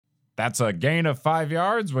That's a gain of 5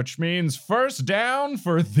 yards, which means first down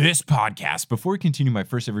for this podcast. Before we continue my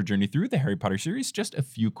first ever journey through the Harry Potter series, just a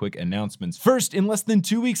few quick announcements. First, in less than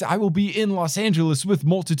 2 weeks, I will be in Los Angeles with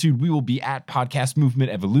Multitude. We will be at Podcast Movement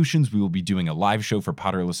Evolutions. We will be doing a live show for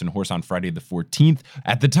Potterless and Horse on Friday the 14th.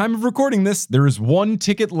 At the time of recording this, there is 1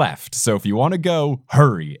 ticket left. So if you want to go,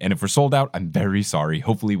 hurry. And if we're sold out, I'm very sorry.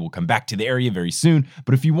 Hopefully we'll come back to the area very soon.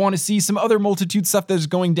 But if you want to see some other Multitude stuff that is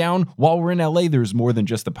going down while we're in LA, there's more than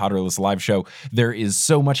just the Potterless live show. There is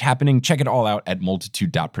so much happening. Check it all out at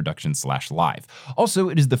multitude.production/live. Also,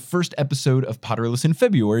 it is the first episode of Potterless in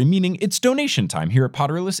February, meaning it's donation time. Here at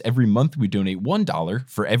Potterless, every month we donate $1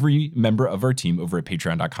 for every member of our team over at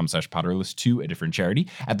patreon.com/Potterless to a different charity.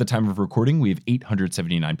 At the time of recording, we have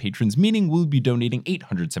 879 patrons, meaning we'll be donating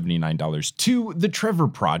 $879 to the Trevor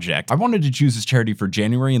Project. I wanted to choose this charity for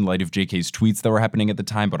January in light of JK's tweets that were happening at the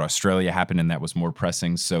time, but Australia happened and that was more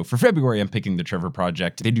pressing. So for February, I'm picking the Trevor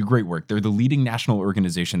Project. They do great work. They're the leading national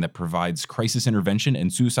organization that provides crisis intervention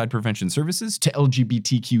and suicide prevention services to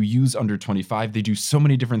LGBTQ youths under 25. They do so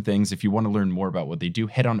many different things. If you want to learn more about what they do,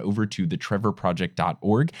 head on over to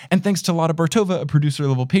thetrevorproject.org. And thanks to Lotta Bartova, a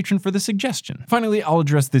producer-level patron, for the suggestion. Finally, I'll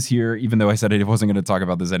address this here, even though I said I wasn't going to talk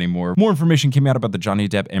about this anymore. More information came out about the Johnny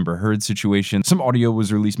Depp-Amber Heard situation. Some audio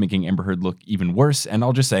was released making Amber Heard look even worse, and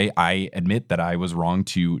I'll just say I admit that I was wrong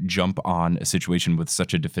to jump on a situation with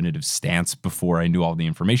such a definitive stance before I knew all the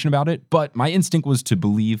information about it. But my instinct was to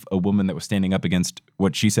believe a woman that was standing up against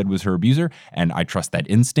what she said was her abuser, and I trust that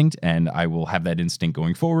instinct, and I will have that instinct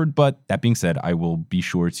going forward. But that being said, I will be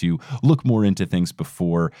sure to look more into things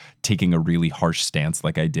before taking a really harsh stance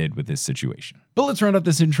like I did with this situation. But let's round out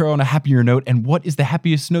this intro on a happier note, and what is the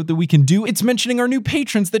happiest note that we can do? It's mentioning our new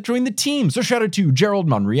patrons that joined the team. So shout out to Gerald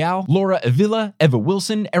Monreal, Laura Avila, Eva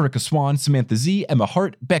Wilson, Erica Swan, Samantha Z, Emma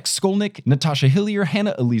Hart, Beck Skolnick, Natasha Hillier,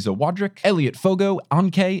 Hannah Eliza Wadrick, Elliot Fogo,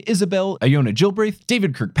 Anke, Isabel, Iona Gilbraith,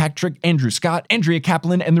 David Kirkpatrick, Andrew Scott, Andrea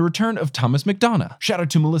Kaplan, and the return of Thomas McDonough. Shout out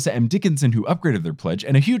to Melissa M. Dickinson, who upgraded their pledge,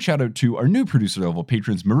 and a huge shout out to our new producer-level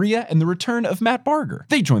patrons, Maria, and the return of Matt Barger.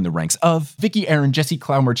 They joined the ranks of Vicky, Aaron, Jesse,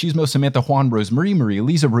 Clow, Marchismo, Samantha, Juan, Rosemary, Maria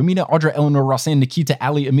Lisa, Romina, Audra, Eleanor, Roxanne, Nikita,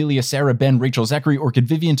 Ali, Amelia, Sarah, Ben, Rachel, Zachary, Orchid,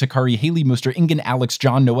 Vivian, Takari, Haley, Mooster, Ingen, Alex,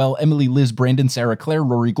 John, Noel, Emily, Liz, Brandon, Sarah, Claire,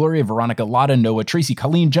 Rory, Gloria, Veronica, Lotta, Noah, Tracy,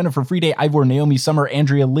 Colleen, Jennifer, Friday, Ivor, Naomi, Summer,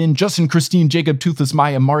 Andrea, Lynn, Justin, Christine, Jacob, Toothless,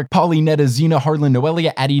 Maya, Mark, Polly, Netta, Zena, Harlan,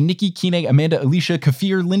 Noelia, Addie, Nikki, Kine, Amanda, Alicia,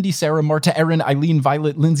 Kafir, Lindy, Sarah, Marta, Erin, Eileen,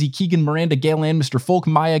 Violet, Lindsay, Keegan, Miranda, Gail Ann, Mr. Folk,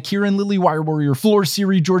 Maya, Kieran, Lily, Wire Warrior, Floor,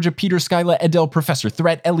 Siri, Georgia, Peter, Skyla, Adele, Professor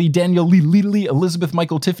Threat, Ellie, Daniel, Lee, Lily, Elizabeth,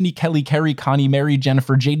 Michael, Tiffany, Kelly, Carrie, Connie, Mary,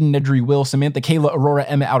 Jennifer, Jaden, Nedry, Will, Samantha, Kayla, Aurora,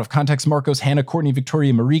 Emma, Out of Context, Marcos, Hannah, Courtney,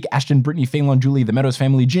 Victoria, Marique, Ashton, Brittany, Phelan, Julie, The Meadows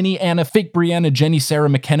Family, Ginny, Anna, Fake Brianna, Jenny, Sarah,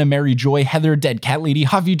 McKenna, Mary, Joy, Heather, Dead Cat Lady,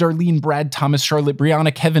 Javi, Darlene, Brad, Thomas, Charlotte,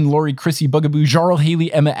 Brianna, Kevin, Lori, Chrissy, Bugaboo, Jarl,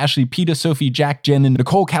 Haley, Emma, Ashley, Peta, Sophie, Jack, Jen, and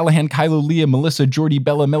Nicole, Callahan, Kylo, Leah, Melissa, Jordy,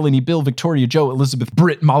 Bella, Melanie, Bill, Victoria, Joe, Elizabeth,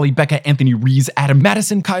 Britt, Molly, Becca, Anthony, Rees, Adam,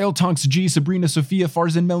 Madison, Kyle, Tonks, G, Sabrina, Sophia,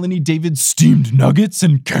 Farzan, Melanie, David, Steamed Nuggets,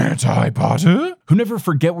 and Can't I Potter? Who never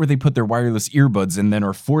forget where they put their wireless earbuds and then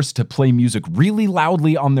are forced to play music really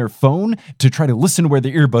loudly on their phone to try to listen to where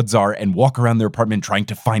their earbuds are and walk around their apartment trying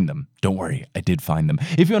to find them. Don't worry, I did find them.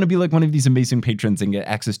 If you want to be like one of these amazing patrons and get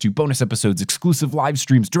access to bonus episodes, exclusive live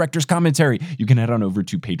streams, director's commentary, you can head on over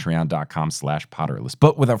to patreon.com/Potterless.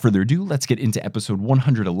 But without further ado, let's get into episode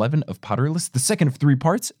 111 of Potterless, the second of 3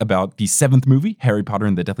 parts about the 7th movie, Harry Potter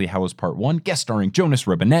and the Deathly Hallows Part 1, guest starring Jonas,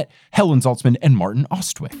 Robinett, Helen Zaltzman, and Martin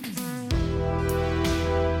Austwick.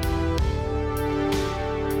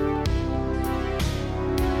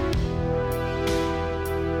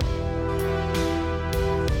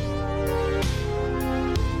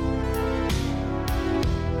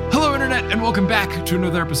 And welcome back to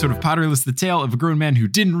another episode of Potterless, the tale of a grown man who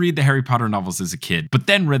didn't read the Harry Potter novels as a kid, but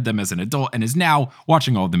then read them as an adult and is now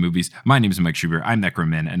watching all of the movies. My name is Mike Schubert, I'm that grown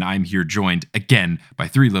man, and I'm here joined again by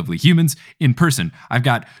 3 lovely humans in person. I've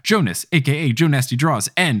got Jonas, aka Joe Nasty Draws,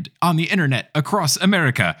 and on the internet across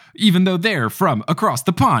America, even though they're from across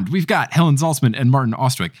the pond, we've got Helen Zaltzman and Martin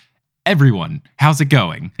Austwick. Everyone, how's it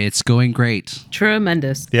going? It's going great.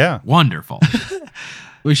 Tremendous. Yeah. Wonderful.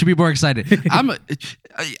 We should be more excited.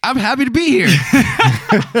 I'm happy to be here.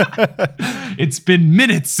 It's been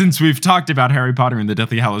minutes since we've talked about Harry Potter and the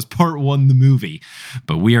Deathly Hallows Part 1, the movie,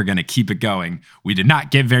 but we are going to keep it going. We did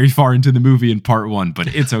not get very far into the movie in Part 1,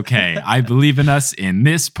 but it's okay. I believe in us in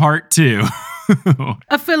this Part 2.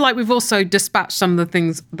 I feel like we've also dispatched some of the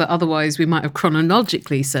things that otherwise we might have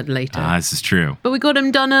chronologically said later. This is true. But we got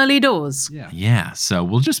them done early doors. Yeah, so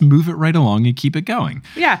we'll just move it right along and keep it going.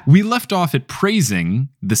 Yeah. We left off at praising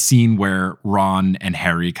the scene where Ron and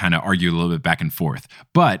Harry kind of argue a little bit back and forth.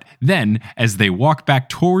 But then, as they walk back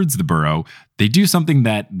towards the burrow, they do something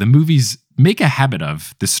that the movies make a habit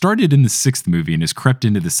of. This started in the 6th movie and has crept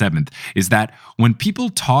into the 7th, is that when people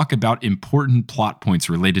talk about important plot points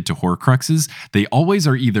related to Horcruxes, they always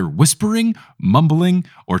are either whispering, mumbling,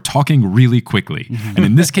 or talking really quickly. And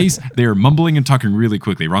in this case, they are mumbling and talking really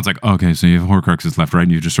quickly. Ron's like, okay, so you have Horcruxes left, right?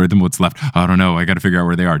 And you destroyed them. What's left? I don't know. I got to figure out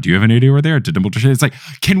where they are. Do you have an idea where they are? Did Dumbledore say? It's like,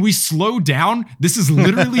 can we slow down? This is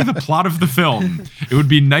literally the plot of the film. It would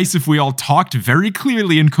be nice if we all talked very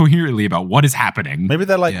clearly and coherently about what is happening. Maybe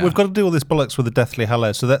they're like, we've got to do all this bollocks with the Deathly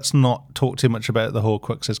Hallows, so let's not talk too much about the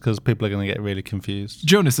Horcruxes because people are going to get really confused.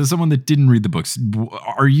 Jonas, as someone that didn't read the books,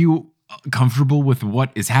 are you comfortable with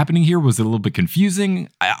what is happening here? Was it a little bit confusing?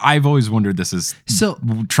 I've always wondered this is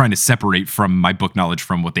trying to separate from my book knowledge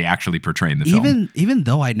from what they actually portray in the film. Even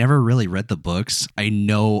though I never really read the books, I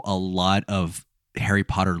know a lot of Harry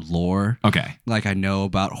Potter lore. Okay. Like I know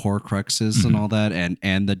about Horcruxes and all that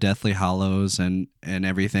and the Deathly Hallows and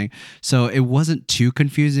everything. So it wasn't too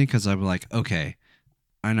confusing because I'm like, okay,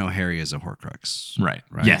 I know Harry is a Horcrux. Right.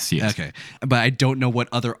 Yes, yes. Okay. But I don't know what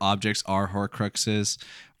other objects are Horcruxes.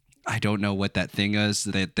 I don't know what that thing is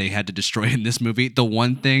that they had to destroy in this movie. The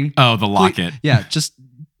one thing. Oh, the locket. Yeah, just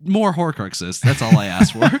more Horcruxes. That's all I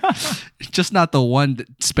asked for. Just not the one that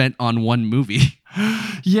spent on one movie.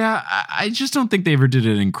 Yeah, I just don't think they ever did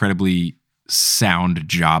an incredibly sound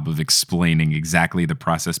job of explaining exactly the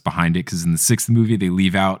process behind it. Because in the 6th movie, they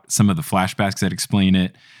leave out some of the flashbacks that explain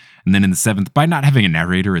it. And then in the 7th, by not having a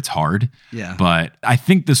narrator, it's hard. Yeah. But I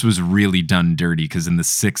think this was really done dirty because in the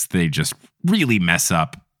 6th, they just really mess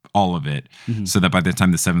up all of it. So that by the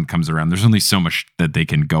time the 7th comes around, there's only so much that they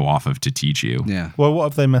can go off of to teach you. Yeah. Well, what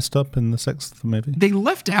have they messed up in the 6th movie? They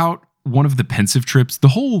left out one of the pensive trips. The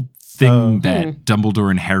whole thing that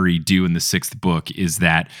Dumbledore and Harry do in the 6th book is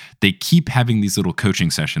that they keep having these little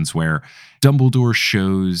coaching sessions where Dumbledore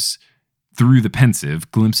shows through the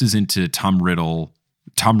pensive glimpses into Tom Riddle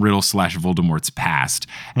 / Voldemort's past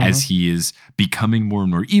as he is becoming more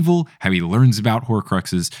and more evil, how he learns about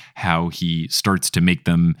Horcruxes, how he starts to make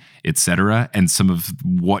them, etc. And some of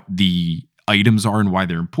what the items are and why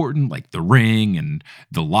they're important, like the ring and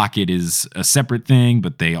the locket is a separate thing,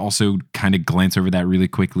 but they also kind of glance over that really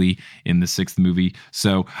quickly in the 6th movie.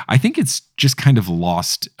 So I think it's just kind of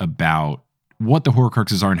lost about what the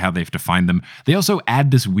Horcruxes are and how they have to find them. They also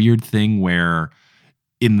add this weird thing where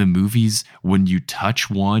in the movies, when you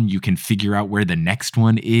touch one, you can figure out where the next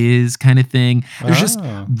one is, kind of thing. There's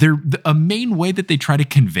a main way that they try to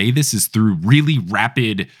convey this is through really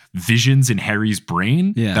rapid visions in Harry's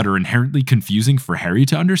brain that are inherently confusing for Harry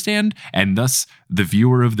to understand, and thus the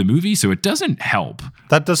viewer of the movie. So it doesn't help.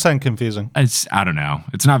 That does sound confusing. I don't know.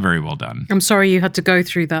 It's not very well done. I'm sorry you had to go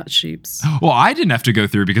through that, Shoops. Well, I didn't have to go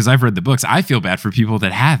through it because I've read the books. I feel bad for people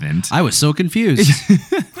that haven't. I was so confused.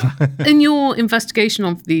 In your investigation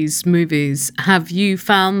of these movies, have you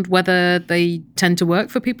found whether they tend to work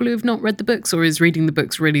for people who have not read the books, or is reading the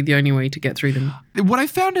books really the only way to get through them? What I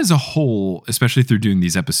found as a whole, especially through doing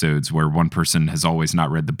these episodes where one person has always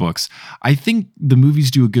not read the books, I think the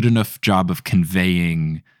movies do a good enough job of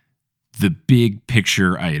conveying the big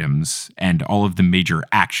picture items and all of the major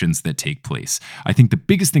actions that take place. I think the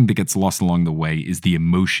biggest thing that gets lost along the way is the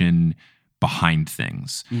emotion behind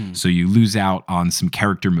things. So you lose out on some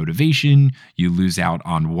character motivation, you lose out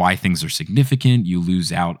on why things are significant, you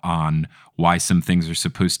lose out on why some things are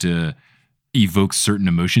supposed to evoke certain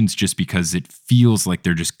emotions just because it feels like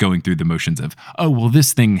they're just going through the motions of, oh, well,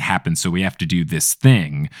 this thing happened, so we have to do this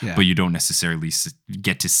thing. Yeah. But you don't necessarily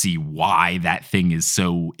get to see why that thing is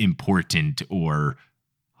so important or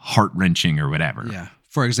heart-wrenching or whatever. Yeah.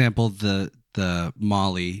 For example, the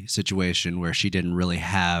Molly situation where she didn't really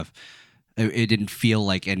have, it didn't feel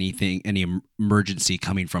like any emergency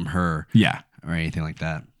coming from her. Yeah. Or anything like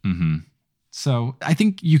that. Mm-hmm. So I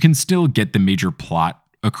think you can still get the major plot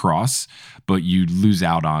across, but you lose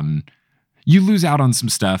out on some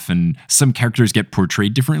stuff, and some characters get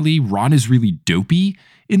portrayed differently. Ron is really dopey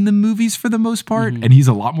in the movies for the most part, and he's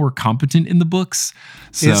a lot more competent in the books.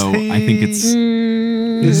 So I think is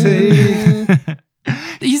he?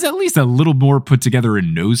 He's at least a little more put together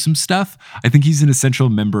and knows some stuff. I think he's an essential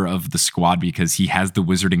member of the squad because he has the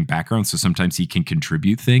wizarding background, so sometimes he can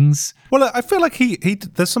contribute things. Well, I feel like he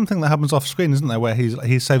there's something that happens off screen, isn't there, where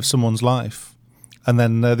he saves someone's life, and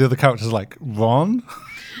then the other character's like, Ron?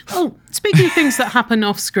 Oh, speaking of things that happen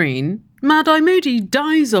off screen, Mad-Eye Moody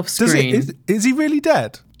dies off screen. Is he really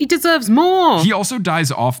dead? He deserves more. He also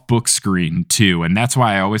dies off book screen too, and that's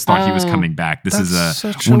why I always thought he was coming back. This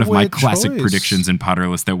is one of my classic predictions in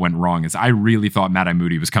Potterless that went wrong. Is I really thought Mad-Eye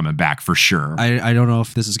Moody was coming back for sure. I don't know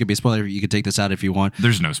if this is gonna be a spoiler. You can take this out if you want.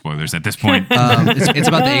 There's no spoilers at this point. It's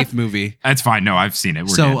about the 8th movie. That's fine. No, I've seen it.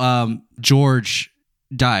 We're good. George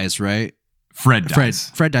dies, right? Fred dies.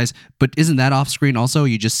 Fred dies, but isn't that off screen also?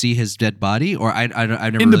 You just see his dead body, or I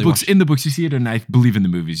never in the books. In the books, you see it, and I believe in the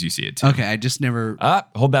movies you see it too. Okay, I just never.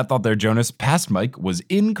 Hold that thought there, Jonas. Past Mike was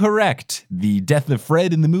incorrect. The death of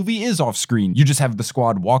Fred in the movie is off screen. You just have the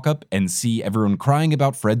squad walk up and see everyone crying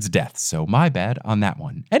about Fred's death. So my bad on that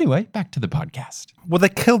one. Anyway, back to the podcast. Well, they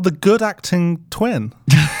killed the good acting twin.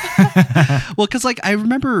 Well, because I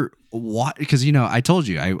remember because I told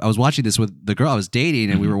you I was watching this with the girl I was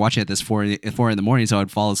dating, and we were watching at this 4 in the morning, so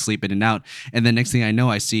I'd fall asleep in and out. And then next thing I know,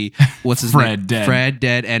 I see what's his name? Fred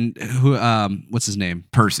dead, and who? What's his name?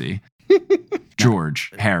 Percy,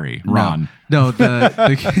 George, Harry, Ron. No,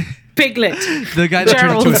 the Piglet. The guy that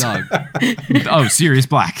turned into a dog. Oh, Sirius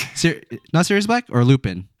Black. Not Sirius Black or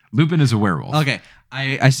Lupin. Lupin is a werewolf. Okay.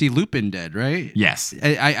 I see Lupin dead, right? Yes.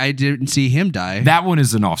 I didn't see him die. That one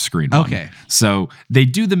is an off-screen one. Okay. So they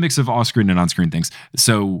do the mix of off-screen and on-screen things.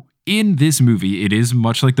 So in this movie, it is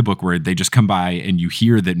much like the book where they just come by and you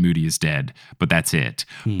hear that Moody is dead, but that's it.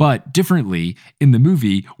 But differently, in the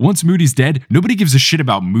movie, once Moody's dead, nobody gives a shit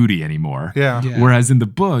about Moody anymore. Yeah. Whereas in the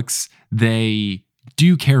books, they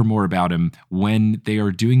do care more about him when they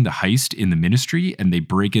are doing the heist in the Ministry and they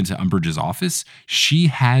break into Umbridge's office. She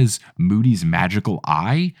has Moody's magical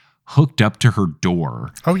eye hooked up to her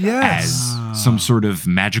door. Oh, yes. As some sort of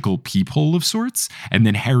magical peephole of sorts. And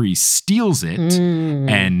then Harry steals it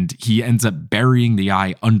and he ends up burying the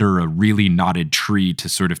eye under a really knotted tree to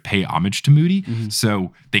sort of pay homage to Moody.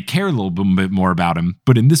 So they care a little bit more about him.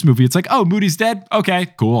 But in this movie, it's like, oh, Moody's dead?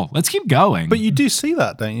 Okay, cool. Let's keep going. But you do see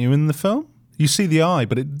that, don't you, in the film? You see the eye,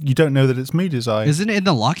 but you don't know that it's Moody's eye. Isn't it in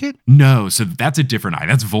the locket? No, so that's a different eye.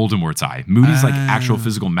 That's Voldemort's eye. Moody's like actual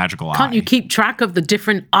physical magical eye. Can't you keep track of the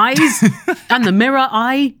different eyes and the mirror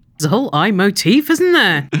eye? There's a whole eye motif, isn't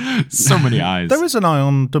there? So many eyes. There is an eye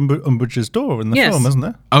on Umbridge's door in the film, isn't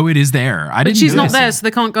there? Oh, it is there. But she's not there, so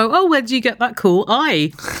they can't go, oh, where did you get that cool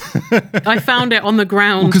eye? I found it on the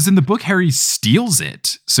ground. Because in the book, Harry steals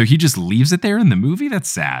it. So he just leaves it there in the movie? That's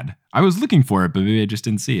sad. I was looking for it, but maybe I just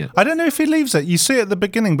didn't see it. I don't know if he leaves it. You see it at the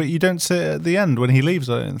beginning, but you don't see it at the end when he leaves,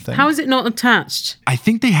 I don't think. How is it not attached? I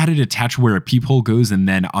think they had it attached where a peephole goes, and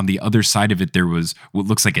then on the other side of it, there was what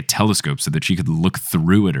looks like a telescope so that she could look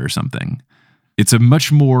through it or something. It's a much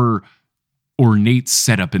more ornate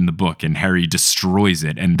setup in the book, and Harry destroys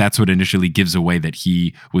it, and that's what initially gives away that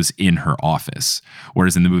he was in her office.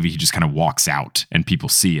 Whereas in the movie, he just kind of walks out, and people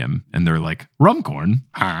see him, and they're like, Rumcorn?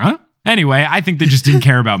 Huh? Anyway, I think they just didn't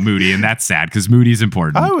care about Moody, and that's sad, because Moody's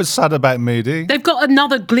important. I was sad about Moody. They've got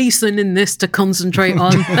another Gleason in this to concentrate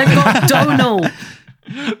on. They've got Donal.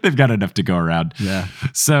 They've got enough to go around. Yeah.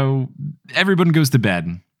 So everyone goes to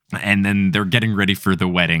bed, and then they're getting ready for the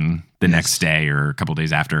wedding the next day or a couple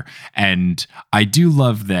days after. And I do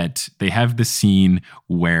love that they have the scene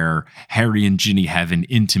where Harry and Ginny have an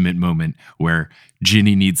intimate moment where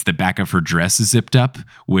Ginny needs the back of her dress zipped up,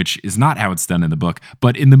 which is not how it's done in the book.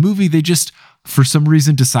 But in the movie, they just, for some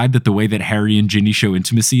reason, decide that the way that Harry and Ginny show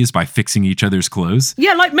intimacy is by fixing each other's clothes.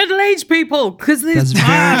 Yeah, like middle-aged people. Because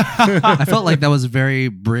I felt like that was very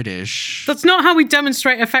British. That's not how we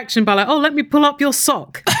demonstrate affection by like, oh, let me pull up your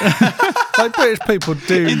sock. Like British people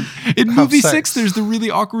do. In movie 6, there's the really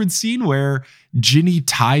awkward scene where Ginny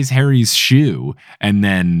ties Harry's shoe and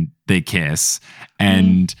then they kiss.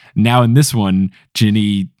 And now in this one,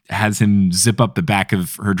 Ginny has him zip up the back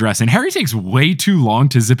of her dress. And Harry takes way too long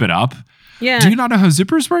to zip it up. Yeah. Do you not know how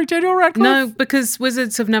zippers work, Daniel Radcliffe? No, because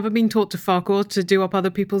wizards have never been taught to Farquhar to do up other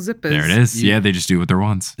people's zippers. There it is. Yeah, they just do it with their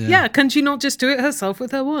wands. Yeah, can she not just do it herself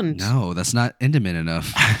with her wand? No, that's not intimate enough.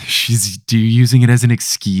 She's using it as an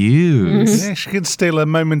excuse. Yeah, she could steal a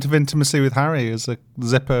moment of intimacy with Harry as a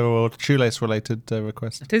zipper or shoelace-related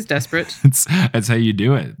request. It is desperate. That's how you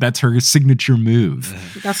do it. That's her signature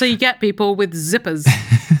move. That's how you get people with zippers.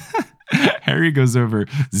 Harry goes over,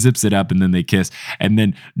 zips it up, and then they kiss. And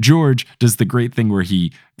then George does the great thing where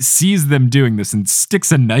he sees them doing this and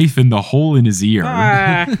sticks a knife in the hole in his ear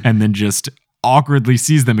and then just awkwardly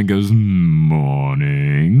sees them and goes,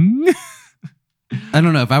 morning. I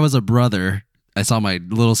don't know. If I was a brother I saw my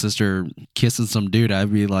little sister kissing some dude,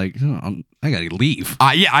 I'd be like, I gotta leave.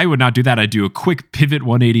 Yeah, I would not do that. I'd do a quick pivot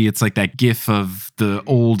 180. It's like that gif of the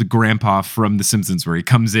old grandpa from The Simpsons where he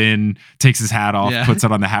comes in, takes his hat off, puts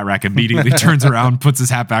it on the hat rack, immediately turns around, puts his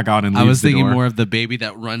hat back on, and leaves. I was thinking the door. more of the baby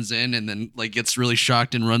that runs in and then like gets really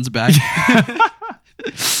shocked and runs back.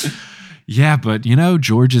 Yeah, but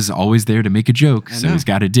George is always there to make a joke, so he's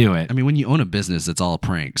got to do it. I mean, when you own a business, it's all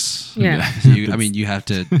pranks. Yeah. So you have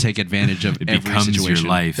to take advantage of every becomes situation. your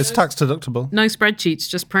life. It's tax deductible. No spreadsheets,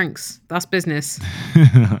 just pranks. That's business.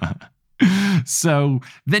 So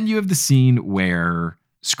then you have the scene where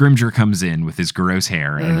Scrimgeour comes in with his gross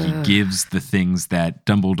hair and he gives the things that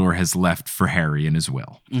Dumbledore has left for Harry in his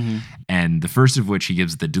will. Mm-hmm. And the first of which he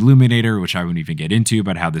gives the Deluminator, which I wouldn't even get into,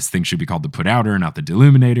 about how this thing should be called the Put-Outer, not the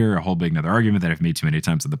Deluminator, a whole big another argument that I've made too many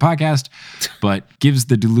times on the podcast, but gives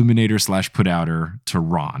the Deluminator / Put-Outer to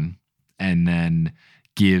Ron, and then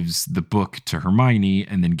gives the book to Hermione,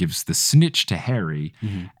 and then gives the snitch to Harry,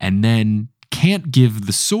 and then can't give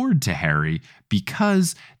the sword to Harry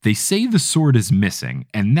because they say the sword is missing.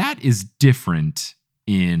 And that is different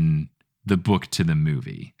in the book to the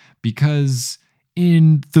movie. Because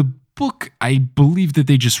in the book, I believe that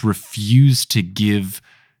they just refuse to give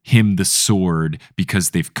him the sword because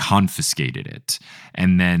they've confiscated it.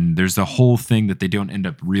 And then there's a whole thing that they don't end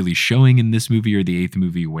up really showing in this movie or the 8th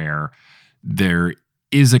movie where there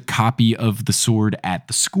is a copy of the sword at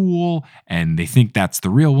the school, and they think that's the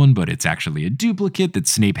real one, but it's actually a duplicate that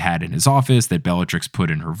Snape had in his office that Bellatrix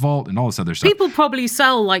put in her vault and all this other stuff. People probably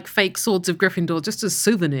sell like fake swords of Gryffindor just as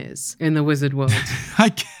souvenirs in the wizard world.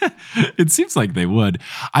 It seems like they would.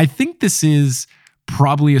 I think this is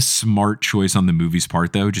probably a smart choice on the movie's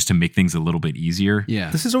part, though, just to make things a little bit easier. Yeah.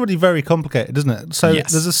 This is already very complicated, isn't it? So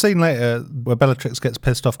Yes. There's a scene later where Bellatrix gets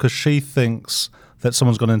pissed off because she thinks that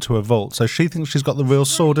someone's gone into her vault. So she thinks she's got the real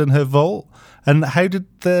sword in her vault. And how did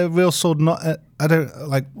the real sword not... I don't...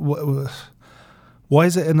 Like... Why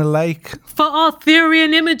is it in a lake? For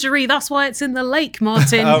Arthurian imagery, that's why it's in the lake,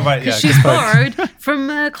 Martin. Oh, right, yeah. Because she's borrowed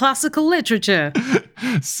from classical literature.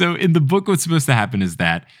 So in the book, what's supposed to happen is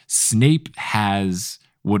that Snape has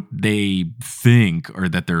what they think, or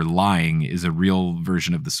that they're lying, is a real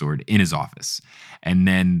version of the sword in his office. And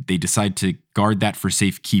then they decide to guard that for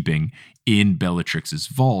safekeeping in Bellatrix's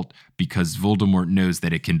vault because Voldemort knows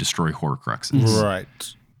that it can destroy Horcruxes.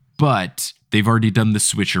 Right. But they've already done the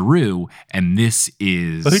switcheroo, and this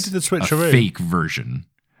is But who did the switcheroo? a fake version.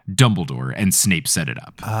 Dumbledore, and Snape set it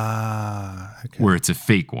up. Okay. Where it's a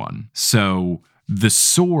fake one. So the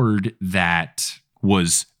sword that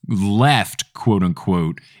was left, quote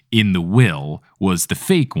unquote, in the will was the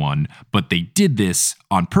fake one, but they did this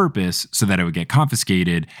on purpose so that it would get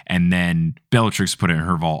confiscated, and then Bellatrix put it in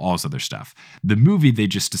her vault, all this other stuff. The movie, they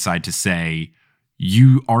just decide to say,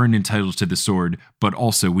 you aren't entitled to the sword, but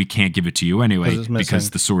also we can't give it to you anyway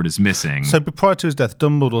because the sword is missing. So prior to his death,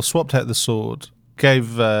 Dumbledore swapped out the sword, gave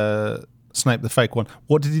Snape the fake one.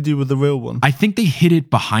 What did he do with the real one? I think they hid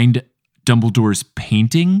it behind Dumbledore's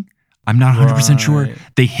painting. I'm not 100% sure.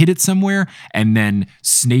 They hid it somewhere, and then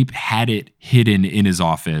Snape had it hidden in his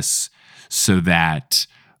office so that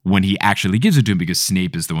when he actually gives it to him, because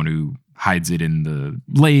Snape is the one who hides it in the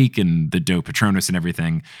lake and the Do Patronus and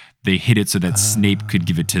everything, they hid it so that Snape could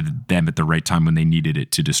give it to them at the right time when they needed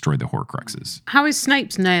it to destroy the Horcruxes. How is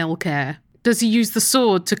Snape's nail care? Does he use the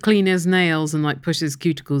sword to clean his nails and like push his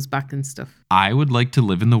cuticles back and stuff? I would like to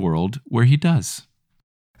live in the world where he does.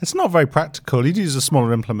 It's not very practical. He'd use a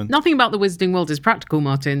smaller implement. Nothing about the wizarding world is practical,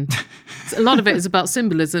 Martin. A lot of it is about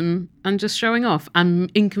symbolism and just showing off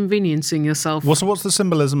and inconveniencing yourself. What's the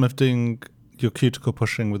symbolism of doing your cuticle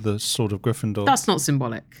pushing with the sword of Gryffindor? That's not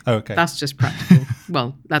symbolic. Oh, okay. That's just practical.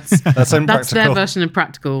 Well, that's their version of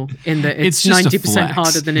practical in that it's just a 90% flex.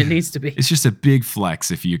 harder than it needs to be. It's just a big flex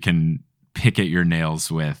if you can pick at your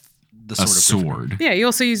nails with a sword. Yeah, he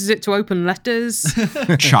also uses it to open letters,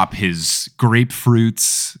 Chop his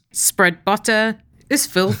grapefruits, spread butter. It's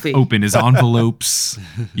filthy. open his envelopes,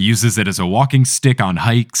 uses it as a walking stick on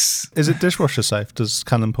hikes. Is it dishwasher safe? Does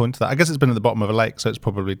Canon point to that? I guess it's been at the bottom of a lake, so it's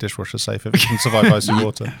probably dishwasher safe if it can survive icy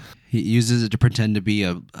water. He uses it to pretend to be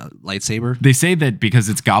a lightsaber. They say that because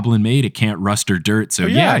it's goblin made, it can't rust or dirt. So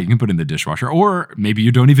yeah. you can put it in the dishwasher, or maybe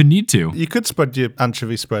you don't even need to. You could spread your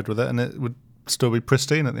anchovy spread with it, and it would still be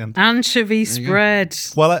pristine at the end. Anchovy spread.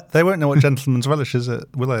 Well, they won't know what gentleman's relish is,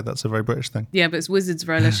 will they? That's a very British thing. Yeah, but it's wizard's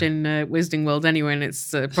relish in Wizarding World anyway, and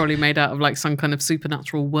it's probably made out of like some kind of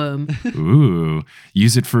supernatural worm. Ooh,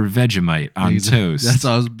 use it for Vegemite on toast. That's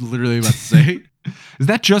what I was literally about to say. Is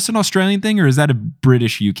that just an Australian thing or is that a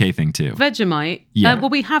British UK thing too? Vegemite. Yeah. Well,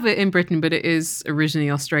 we have it in Britain, but it is originally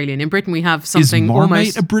Australian. In Britain, we have Is something Marmite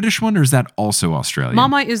almost... a British one or is that also Australian?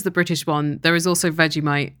 Marmite is the British one. There is also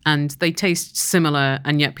Vegemite, and they taste similar,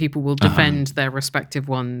 and yet people will defend their respective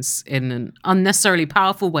ones in an unnecessarily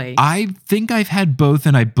powerful way. I think I've had both,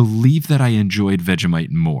 and I believe that I enjoyed Vegemite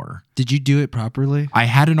more. Did you do it properly? I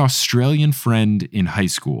had an Australian friend in high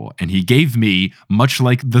school, and he gave me, much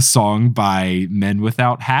like the song by Men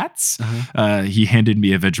Without Hats, he handed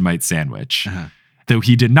me a Vegemite sandwich. Though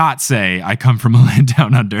he did not say, I come from a land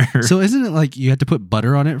down under. So isn't it like you had to put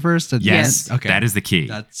butter on it first? And Yes, then- okay. that is the key.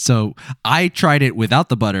 So I tried it without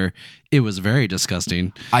the butter. It was very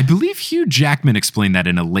disgusting. I believe Hugh Jackman explained that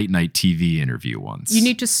in a late night TV interview once. You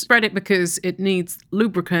need to spread it because it needs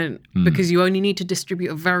lubricant, because you only need to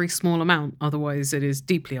distribute a very small amount. Otherwise, it is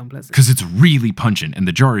deeply unpleasant. Because it's really pungent, and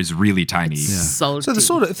the jar is really tiny. Salty.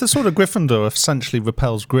 So if the sword of Gryffindor essentially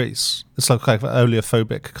repels grease, it's like an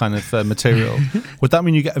oleophobic kind of material. Would that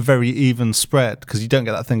mean you get a very even spread? Because you don't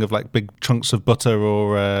get that thing of like big chunks of butter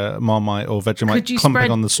or Marmite or Could Vegemite you clumping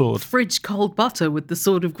spread on the sword. fridge cold butter with the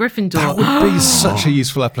sword of Gryffindor? That would be such a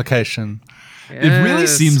useful application. It really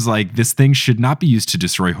seems like this thing should not be used to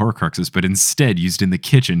destroy Horcruxes, but instead used in the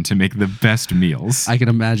kitchen to make the best meals. I can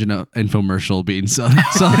imagine an infomercial being selling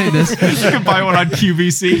this. You can buy one on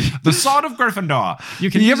QVC. The Sword of Gryffindor. You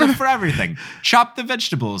can use it for everything. Chop the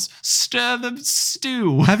vegetables. Stir the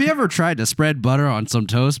stew. Have you ever tried to spread butter on some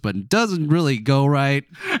toast, but it doesn't really go right?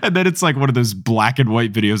 And then it's like one of those black and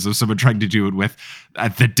white videos of someone trying to do it with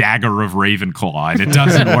the dagger of Ravenclaw, and it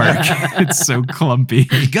doesn't work. It's so clumpy.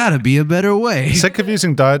 Gotta be a better way. Sick of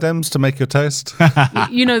using diadems to make your toast?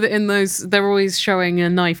 You know that in those, they're always showing a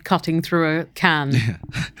knife cutting through a can.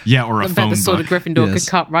 Yeah, or a I bet phone the sword book. of Gryffindor Yes.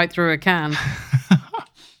 could cut right through a can.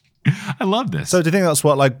 I love this. So do you think that's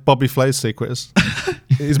what like Bobby Flay's secret is?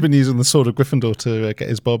 He's been using the sword of Gryffindor to get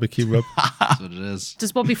his barbecue rub. That's what it is.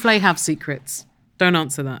 Does Bobby Flay have secrets? Don't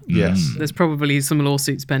answer that. Yes. There's probably some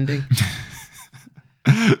lawsuits pending.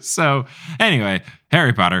 So anyway,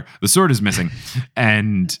 Harry Potter, the sword is missing.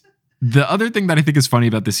 And the other thing that I think is funny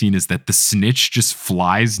about the scene is that the snitch just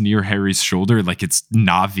flies near Harry's shoulder like it's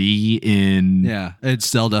Na'vi in... Yeah, it's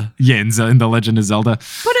Zelda. Yeah, in The Legend of Zelda.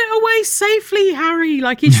 Put it away safely, Harry.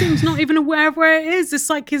 Like, he seems not even aware of where it is. It's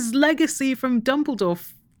like his legacy from Dumbledore.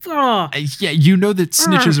 Oh. Yeah, you know that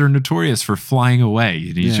snitches are notorious for flying away.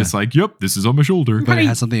 And he's just like, yep, this is on my shoulder. But it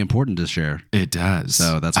has something important to share. It does.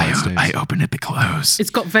 So that's why it stays. I open it to close. It's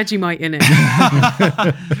got Vegemite in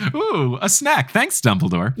it. Ooh, a snack. Thanks,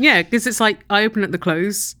 Dumbledore. Yeah, because it's like, I open at the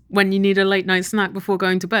close when you need a late night snack before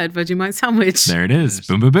going to bed. Vegemite sandwich. There it is.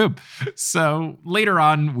 Boom, boom, boom. So later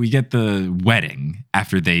on, we get the wedding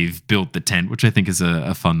after they've built the tent, which I think is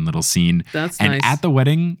a fun little scene. That's and nice. at the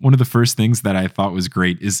wedding, one of the first things that I thought was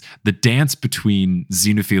great is the dance between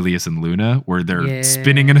Xenophilius and Luna, where they're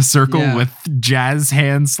spinning in a circle with jazz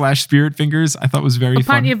hands / spirit fingers. I thought was very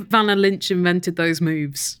Apparently, fun. Vanna Lynch invented those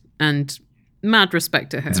moves, and mad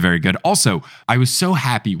respect to her. It's very good. Also, I was so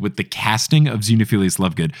happy with the casting of Xenophilius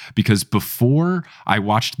Lovegood because before I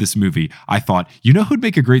watched this movie, I thought, you know who'd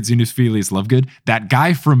make a great Xenophilius Lovegood? That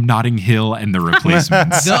guy from Notting Hill and The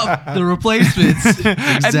Replacements. The replacements.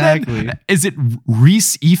 Exactly. And then, is it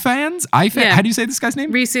Rhys Ifans? Yeah. How do you say this guy's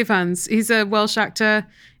name? Rhys Ifans. He's a Welsh actor.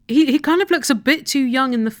 He kind of looks a bit too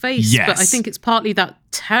young in the face, but I Yes. think it's partly that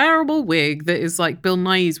terrible wig that is like Bill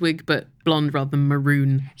Nighy's wig, but blonde rather than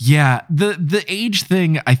maroon. Yeah, the age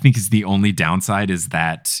thing I think is the only downside is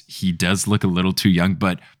that he does look a little too young,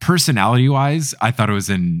 but personality-wise, I thought it was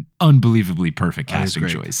an unbelievably perfect casting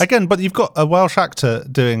great. choice. Again, but you've got a Welsh actor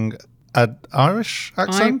doing an Irish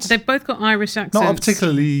accent. They've both got Irish accents. Not a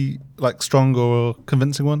particularly like strong or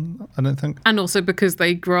convincing one, I don't think. And also because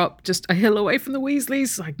they grew up just a hill away from the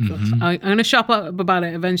Weasleys. Like, I'm going to shut up about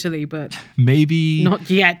it eventually, but Maybe not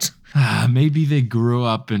yet. maybe they grew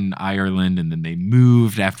up in Ireland and then they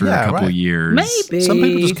moved after a couple right. years. Maybe. Some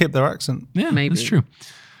people just keep their accent. Yeah, Maybe. that's true.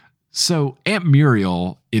 So Aunt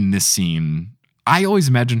Muriel in this scene, I always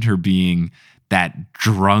imagined her being that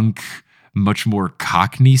drunk, much more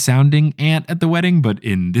Cockney sounding aunt at the wedding, but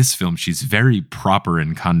in this film, she's very proper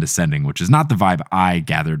and condescending, which is not the vibe I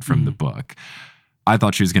gathered from the book. I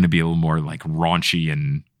thought she was going to be a little more like raunchy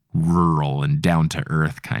and rural and down to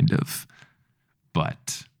earth kind of.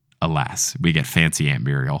 But alas, we get fancy Aunt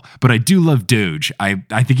Muriel. But I do love Doge. I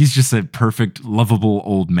think he's just a perfect, lovable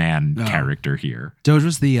old man character here. Doge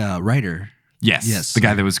was the writer. Yes. The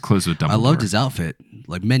guy that was close with Dumbledore. I loved his outfit.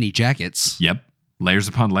 Like many jackets. Yep. Layers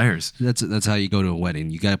upon layers. That's how you go to a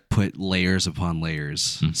wedding. You got to put layers upon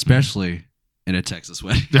layers, especially in a Texas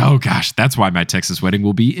wedding. Oh gosh, that's why my Texas wedding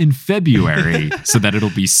will be in February, so that it'll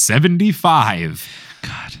be 75.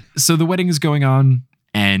 God. So the wedding is going on,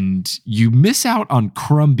 and you miss out on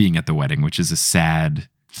Crumb being at the wedding, which is a sad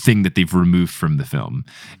thing that they've removed from the film.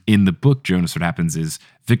 In the book, Jonas, what happens is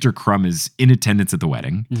Victor Crumb is in attendance at the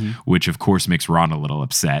wedding, which of course makes Ron a little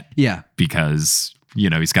upset. Yeah. Because,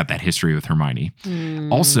 he's got that history with Hermione.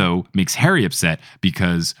 Also makes Harry upset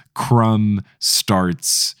because Crumb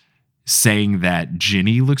starts saying that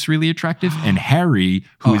Ginny looks really attractive, and Harry,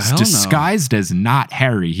 who is disguised as not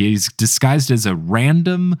Harry, he's disguised as a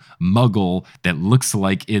random muggle that looks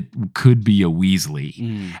like it could be a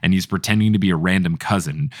Weasley, and he's pretending to be a random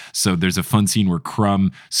cousin. So there's a fun scene where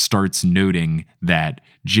Crumb starts noting that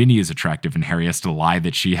Ginny is attractive, and Harry has to lie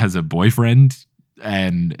that she has a boyfriend,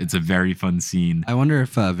 and it's a very fun scene. I wonder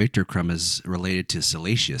if Victor Crumb is related to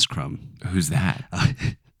Salacious Crumb. Who's that?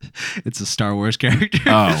 It's a Star Wars character.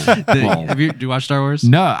 Oh, well, do you watch Star Wars?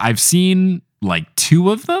 No, I've seen like 2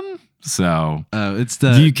 of them. So it's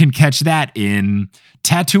you can catch that in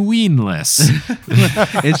Tatooine-less.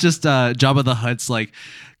 It's just Jabba the Hutt's like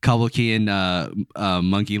Kabuki and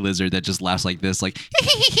monkey lizard that just laughs like this, like.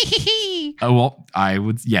 Oh,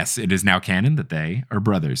 well, yes, it is now canon that they are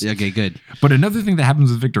brothers. Okay, good. But another thing that happens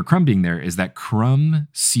with Victor Crumb being there is that Crumb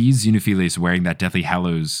sees Xenophilius wearing that Deathly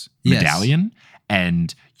Hallows medallion,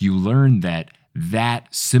 and you learn that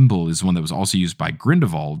symbol is one that was also used by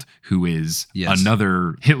Grindelwald, who is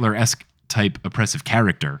another Hitler-esque type oppressive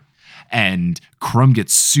character. And Crumb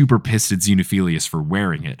gets super pissed at Xenophilius for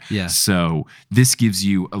wearing it. Yeah. So this gives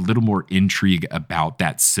you a little more intrigue about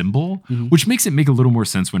that symbol, which makes it make a little more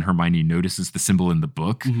sense when Hermione notices the symbol in the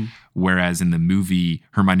book. Whereas in the movie,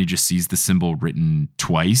 Hermione just sees the symbol written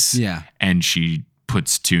twice. Yeah. And she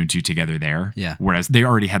puts 2 and 2 together there. Yeah. Whereas they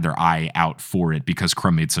already had their eye out for it because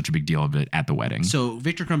Crumb made such a big deal of it at the wedding. So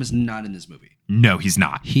Victor Crumb is not in this movie. No, he's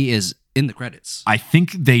not. He is in the credits. I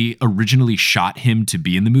think they originally shot him to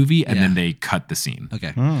be in the movie and then they cut the scene.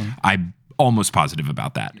 Okay. I'm almost positive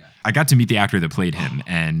about that. Yeah. I got to meet the actor that played him,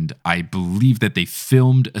 and I believe that they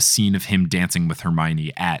filmed a scene of him dancing with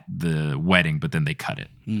Hermione at the wedding, but then they cut it.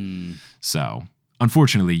 So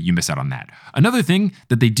unfortunately, you miss out on that. Another thing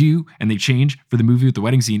that they do and they change for the movie with the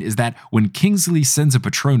wedding scene is that when Kingsley sends a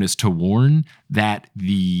Patronus to warn that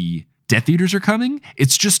the Death Eaters are coming,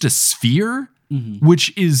 it's just a sphere,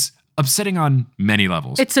 which is upsetting on many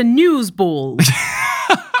levels. It's a news ball.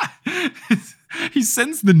 He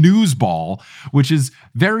sends the news ball, which is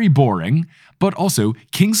very boring, but also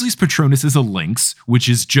Kingsley's Patronus is a lynx, which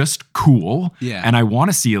is just cool. Yeah. And I want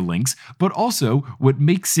to see a lynx, but also what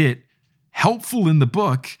makes it helpful in the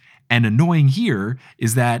book and annoying here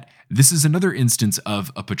is that this is another instance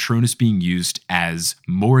of a Patronus being used as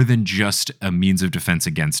more than just a means of defense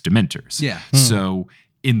against Dementors. Yeah. So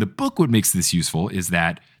in the book, what makes this useful is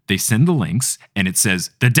that they send the links and it says,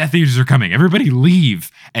 the Death Eaters are coming, everybody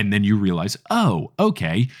leave. And then you realize, oh,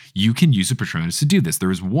 okay, you can use a Patronus to do this. There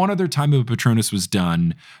was one other time a Patronus was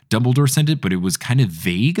done. Dumbledore sent it, but it was kind of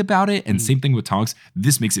vague about it. And same thing with Tonks.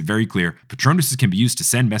 This makes it very clear. Patronuses can be used to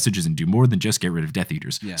send messages and do more than just get rid of Death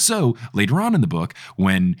Eaters. Yeah. So later on in the book,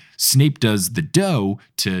 when Snape does the dough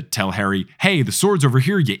to tell Harry, hey, the sword's over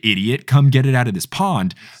here, you idiot, come get it out of this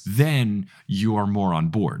pond, then you are more on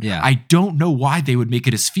board. Yeah. I don't know why they would make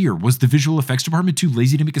it a sphere. Was the visual effects department too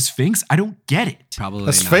lazy to make a sphinx? I don't get it. Probably A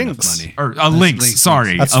not sphinx. enough money. Or a lynx,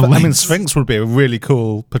 sorry. That's, A I mean, lynx. Sphinx would be a really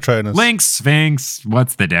cool Patronus. Lynx, Sphinx,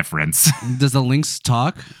 what's the difference? Does the lynx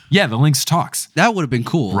talk? Yeah, the lynx talks. That would have been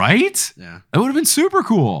cool. Right? Yeah. That would have been super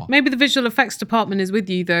cool. Maybe the visual effects department is with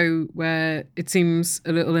you, though, where it seems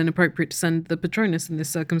a little inappropriate to send the Patronus in this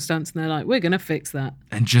circumstance, and they're like, we're going to fix that.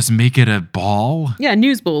 And just make it a ball? Yeah,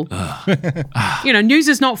 news ball. News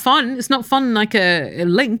is not fun. It's not fun like a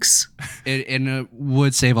lynx. It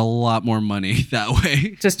would save a lot more money that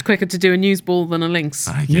way. Just quicker to do a news ball than a lynx.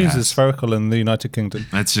 I News guess. is spherical in the United Kingdom.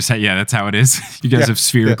 That's just how, that's how it is. You guys Yeah, have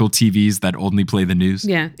spherical TVs that only play the news.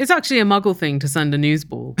 Yeah, it's actually a muggle thing to send a news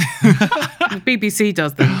ball. The BBC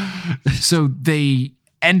does them. So they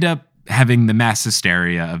end up having the mass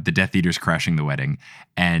hysteria of the Death Eaters crashing the wedding,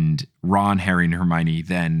 and Ron, Harry, and Hermione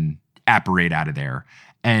then apparate out of there.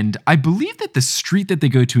 And I believe that the street that they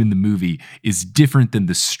go to in the movie is different than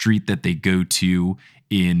the street that they go to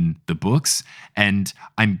in the books. And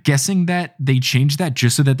I'm guessing that they changed that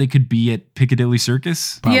just so that they could be at Piccadilly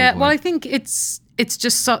Circus. Yeah, well, I think it's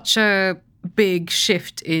just such a big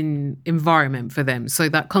shift in environment for them. So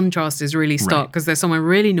that contrast is really stark because they're somewhere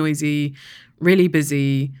really noisy, really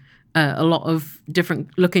busy, a lot of different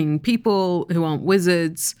looking people who aren't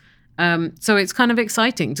wizards. So it's kind of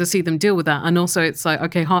exciting to see them deal with that. And also it's like,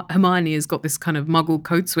 okay, Hermione has got this kind of muggle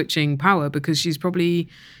code switching power because she's probably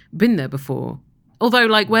been there before. Although,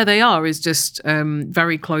 like, where they are is just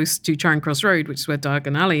very close to Charing Cross Road, which is where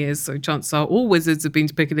Diagon Alley is. So chances are all wizards have been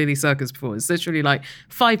to Piccadilly Circus before. It's literally like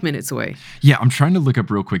 5 minutes away. Yeah, I'm trying to look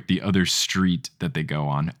up real quick the other street that they go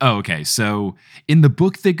on. Oh, okay. So in the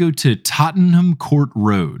book, they go to Tottenham Court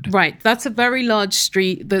Road. Right. That's a very large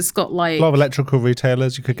street that's got like... A lot of electrical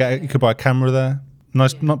retailers. You could buy a camera there.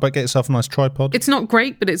 Nice, not but get yourself a nice tripod. It's not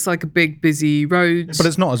great, but it's like a big, busy road. But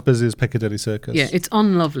it's not as busy as Piccadilly Circus. Yeah, it's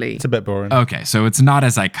unlovely. It's a bit boring. Okay, so it's not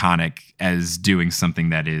as iconic as doing something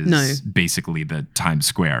that is basically the Times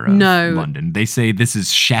Square of London. They say this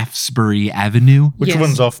is Shaftesbury Avenue. Which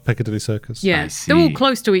runs off Piccadilly Circus. Yeah, they're all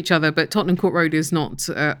close to each other, but Tottenham Court Road is not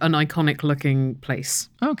an iconic-looking place.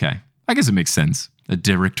 Okay, I guess it makes sense. A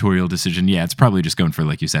directorial decision. Yeah, it's probably just going for,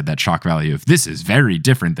 like you said, that shock value of this is very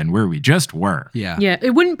different than where we just were. Yeah. Yeah,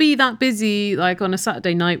 it wouldn't be that busy like on a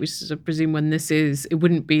Saturday night, which is I presume when this is. It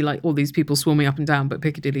wouldn't be like all these people swarming up and down, but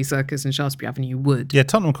Piccadilly Circus and Shaftesbury Avenue would. Yeah,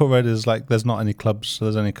 Tottenham Court Road is like, there's not any clubs, so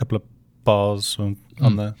there's only a couple of bars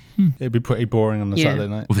on there. It'd be pretty boring on a Saturday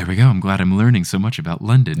night. Well, there we go. I'm glad I'm learning so much about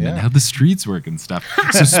London and how the streets work and stuff.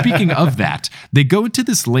 So speaking of that, they go to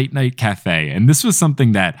this late night cafe. And this was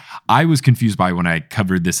something that I was confused by when I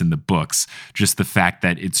covered this in the books. Just the fact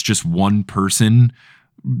that it's just one person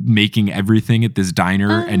making everything at this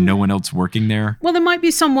diner and no one else working there. Well, there might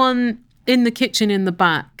be someone in the kitchen in the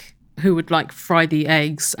back who would like fry the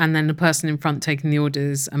eggs and then the person in front taking the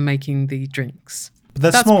orders and making the drinks. But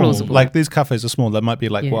they're That's small. plausible. Like, these cafes are small. There might be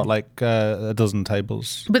a dozen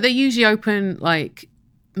tables. But they usually open like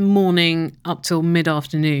morning up till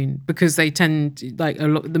mid-afternoon because they tend like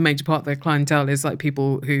the major part of their clientele is like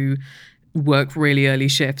people who work really early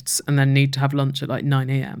shifts and then need to have lunch at like 9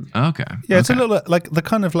 a.m. Okay. Yeah, it's a little like the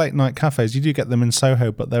kind of late night cafes. You do get them in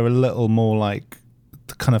Soho, but they're a little more like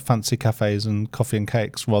the kind of fancy cafes and coffee and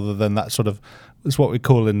cakes rather than that sort of. It's what we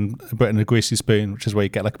call in Britain a greasy spoon, which is where you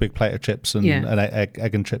get like a big plate of chips and an egg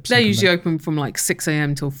and chips. They're usually open from like 6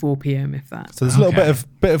 a.m. till 4 p.m. if that. So there's a little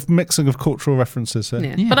bit of mixing of cultural references here.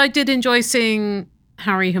 Yeah. But I did enjoy seeing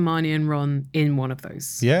Harry, Hermione and Ron in one of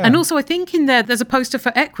those. Yeah. And also I think in there's a poster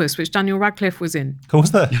for Equus, which Daniel Radcliffe was in. Oh, was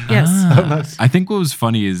there? Yes. Oh, nice. I think what was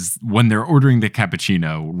funny is when they're ordering the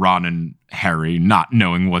cappuccino, Ron and Harry not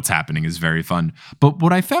knowing what's happening is very fun. But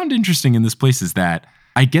what I found interesting in this place is that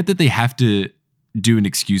I get that they have to do an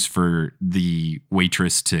excuse for the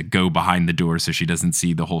waitress to go behind the door so she doesn't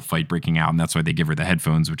see the whole fight breaking out. And that's why they give her the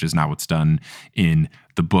headphones, which is not what's done in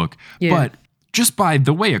the book. Yeah. But just by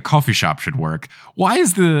the way a coffee shop should work, why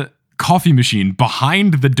is the coffee machine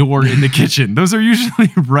behind the door in the kitchen? Those are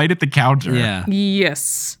usually right at the counter. Yeah.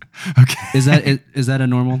 Yes. Okay. Is that a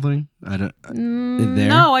normal thing? I don't.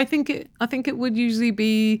 No, I think it would usually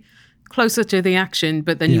be closer to the action,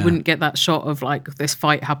 but then you wouldn't get that shot of like this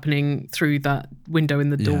fight happening through that window in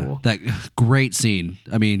the door. That great scene.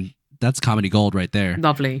 I mean, that's comedy gold right there.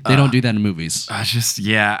 Lovely. They don't do that in movies. I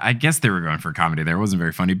guess they were going for comedy there. It wasn't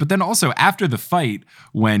very funny. But then also after the fight,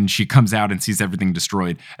 when she comes out and sees everything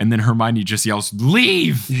destroyed, and then Hermione just yells,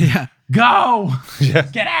 "Leave! Yeah. Go!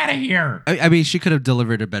 Get out of here!" I mean, she could have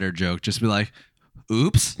delivered a better joke. Just be like,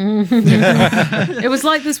 oops. It was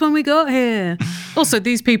like this when we got here. Also,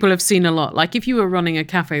 these people have seen a lot. Like if you were running a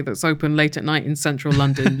cafe that's open late at night in central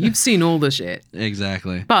London, you've seen all the shit.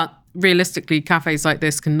 Exactly. But realistically, cafes like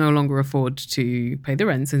this can no longer afford to pay the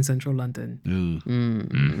rents in central London.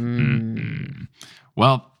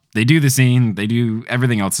 Well, they do the scene. They do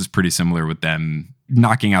everything else is pretty similar with them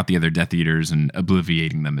knocking out the other Death Eaters and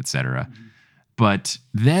obliviating them, etc. But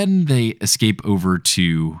then they escape over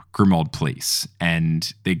to Grimmauld Place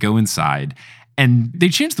and they go inside and they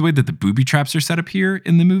change the way that the booby traps are set up here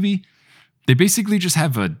in the movie. They basically just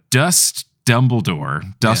have a dust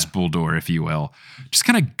Bulldor, if you will, just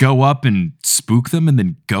kind of go up and spook them and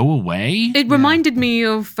then go away. It reminded me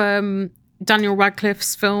of Daniel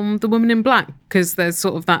Radcliffe's film The Woman in Black, because there's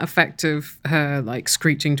sort of that effect of her like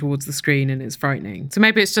screeching towards the screen and it's frightening. So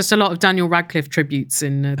maybe it's just a lot of Daniel Radcliffe tributes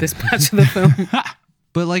in this patch of the film.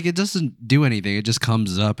 But like it doesn't do anything. It just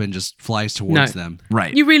comes up and just flies towards them.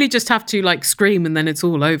 Right. You really just have to like scream and then it's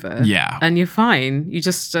all over. Yeah. And you're fine. You're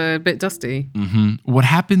just a bit dusty. Mm-hmm. What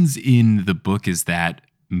happens in the book is that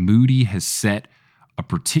Moody has set a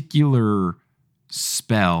particular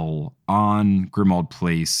spell on Grimmauld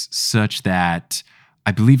Place such that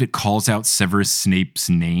I believe it calls out Severus Snape's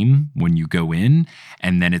name when you go in.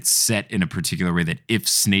 And then it's set in a particular way that if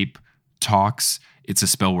Snape talks, it's a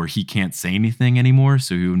spell where he can't say anything anymore,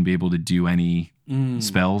 so he wouldn't be able to do any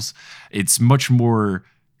spells. It's much more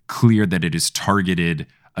clear that it is targeted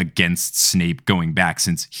against Snape going back,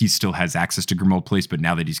 since he still has access to Grimmauld Place, but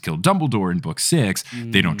now that he's killed Dumbledore in book 6,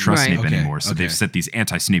 they don't trust Right. Snape Okay, anymore. So okay. they've set these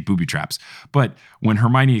anti-Snape booby traps. But when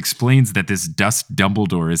Hermione explains that this dust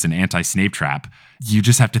Dumbledore is an anti-Snape trap, you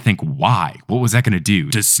just have to think, why? What was that going to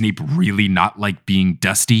do? Does Snape really not like being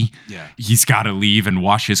dusty? Yeah. He's got to leave and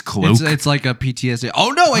wash his cloak. It's like a PTSD.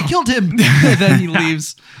 Oh no, I killed him. And then he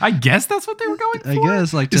leaves. I guess that's what they were going for. I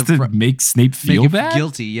guess, like, just to to make Snape feel Make him bad.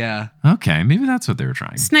 guilty. Yeah. Okay, maybe that's what they were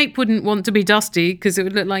trying. Snape wouldn't want to be dusty because it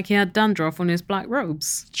would look like he had dandruff on his black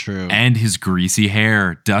robes. True. And his greasy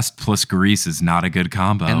hair. Dust plus grease is not a good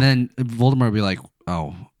combo. And then Voldemort would be like,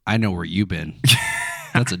 "Oh, I know where you've been.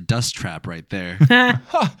 That's a dust trap right there."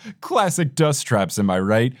 Classic dust traps, am I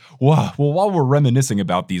right? Well, while we're reminiscing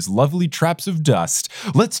about these lovely traps of dust,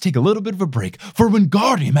 let's take a little bit of a break for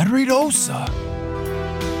Wingardium Adridosa.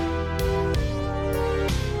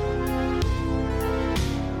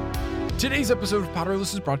 Today's episode of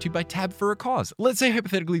Potterless is brought to you by Tab for a Cause. Let's say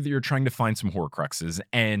hypothetically that you're trying to find some Horcruxes,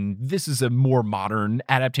 and this is a more modern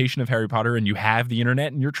adaptation of Harry Potter, and you have the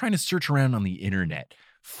internet, and you're trying to search around on the internet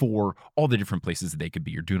for all the different places that they could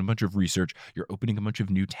be. You're doing a bunch of research. You're opening a bunch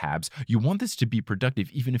of new tabs. You want this to be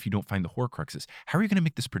productive even if you don't find the Horcruxes. How are you going to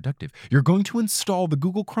make this productive? You're going to install the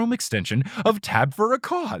Google Chrome extension of Tab for a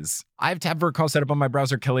Cause. I have Tab for a Cause set up on my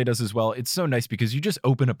browser. Kelly does as well. It's so nice because you just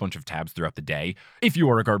open a bunch of tabs throughout the day. If you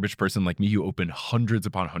are a garbage person like me, you open hundreds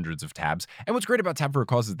upon hundreds of tabs. And what's great about Tab for a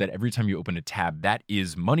Cause is that every time you open a tab, that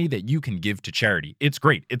is money that you can give to charity. It's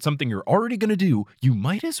great. It's something you're already going to do. You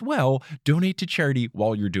might as well donate to charity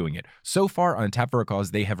while you're doing it. So far on Tab for a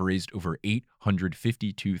Cause, they have raised over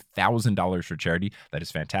 $852,000 for charity. That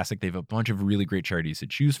is fantastic. They have a bunch of really great charities to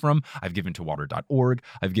choose from. I've given to water.org.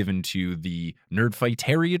 I've given to the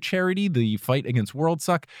Nerdfighteria charity, the Fight Against World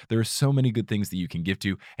Suck. There are so many good things that you can give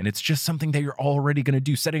to, and it's just something that you're already going to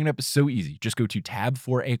do. Setting it up is so easy. Just go to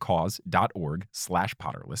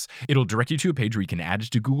tabforacause.org/Potterless. It'll direct you to a page where you can add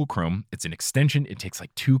it to Google Chrome. It's an extension. It takes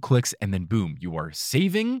like 2 clicks, and then boom, you are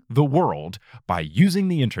saving the world by using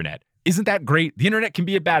the internet. Isn't that great? The internet can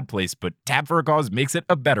be a bad place, but Tab for a Cause makes it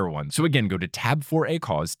a better one. So again, go to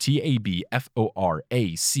tabforacause,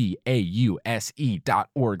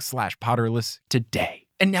 tabforacause.org/Potterless today.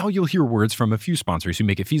 And now you'll hear words from a few sponsors who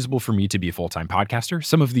make it feasible for me to be a full-time podcaster.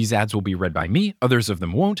 Some of these ads will be read by me, others of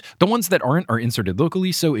them won't. The ones that aren't are inserted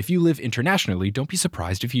locally, so if you live internationally, don't be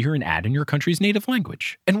surprised if you hear an ad in your country's native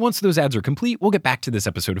language. And once those ads are complete, we'll get back to this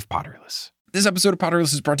episode of Potterless. This episode of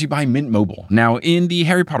Potterless is brought to you by Mint Mobile. Now, in the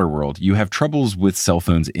Harry Potter world, you have troubles with cell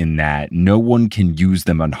phones in that no one can use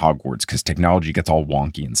them on Hogwarts because technology gets all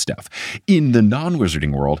wonky and stuff. In the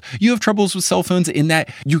non-wizarding world, you have troubles with cell phones in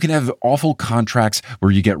that you can have awful contracts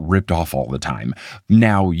where you get ripped off all the time.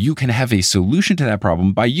 Now, you can have a solution to that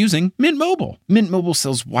problem by using Mint Mobile. Mint Mobile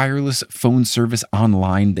sells wireless phone service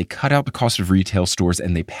online. They cut out the cost of retail stores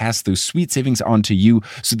and they pass those sweet savings on to you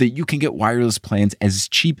so that you can get wireless plans as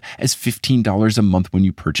cheap as $15 a month when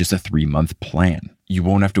you purchase a 3-month plan. You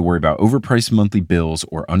won't have to worry about overpriced monthly bills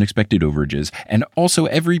or unexpected overages, and also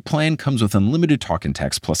every plan comes with unlimited talk and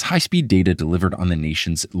text plus high-speed data delivered on the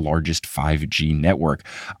nation's largest 5G network.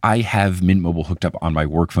 I have Mint Mobile hooked up on my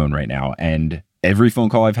work phone right now, and every phone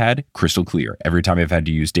call I've had, crystal clear. Every time I've had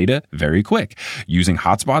to use data, very quick. Using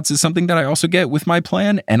hotspots is something that I also get with my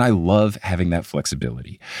plan, and I love having that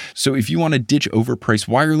flexibility. So if you want to ditch overpriced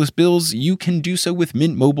wireless bills, you can do so with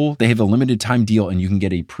Mint Mobile. They have a limited time deal, and you can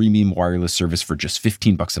get a premium wireless service for just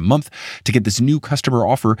 $15 a month. To get this new customer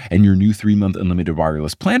offer and your new 3-month unlimited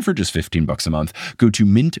wireless plan for just $15 a month, go to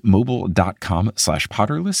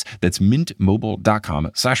mintmobile.com/Potterless. That's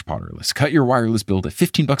mintmobile.com/Potterless. Cut your wireless bill to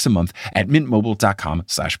 $15 a month at mintmobile.com/Potterless.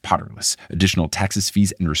 Additional taxes,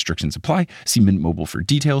 fees, and restrictions apply. See Mint Mobile for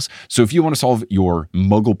details. So if you want to solve your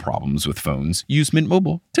muggle problems with phones, use Mint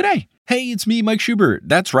Mobile today. Hey, it's me, Mike Schubert.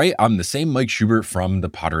 That's right, I'm the same Mike Schubert from the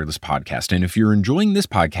Potterless podcast. And if you're enjoying this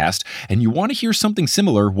podcast and you want to hear something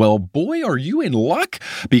similar, well, boy, are you in luck,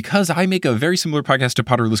 because I make a very similar podcast to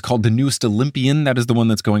Potterless called The Newest Olympian. That is the one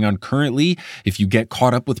that's going on currently. If you get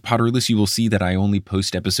caught up with Potterless, you will see that I only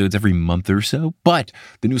post episodes every month or so. But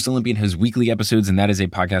The Newest Olympian has weekly episodes, and that is a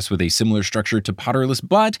podcast with a similar structure to Potterless,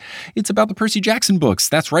 but it's about the Percy Jackson books.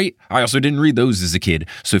 That's right, I also didn't read those as a kid.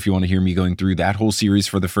 So if you want to hear me going through that whole series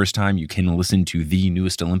for the first time, you can listen to The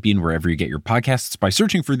Newest Olympian wherever you get your podcasts by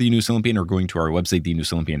searching for The Newest Olympian or going to our website,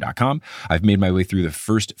 thenewestolympian.com. I've made my way through the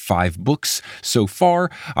first 5 books so far.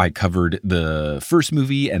 I covered the first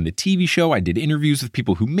movie and the TV show. I did interviews with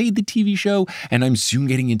people who made the TV show, and I'm soon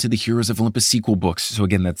getting into the Heroes of Olympus sequel books. So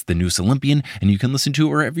again, that's The Newest Olympian, and you can listen to it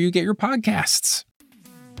wherever you get your podcasts.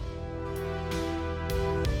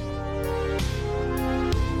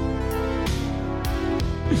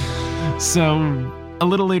 So a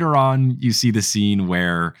little later on, you see the scene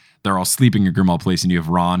where they're all sleeping at Grimmauld Place, and you have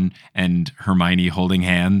Ron and Hermione holding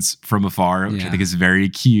hands from afar, which I think is very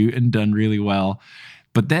cute and done really well.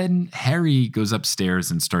 But then Harry goes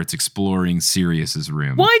upstairs and starts exploring Sirius's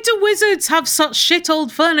room. Why do wizards have such shit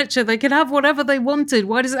old furniture? They could have whatever they wanted.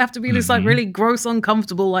 Why does it have to be this like really gross,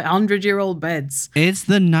 uncomfortable, like 100-year-old beds? It's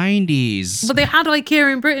the 90s. But they had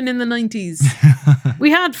IKEA in Britain in the 90s.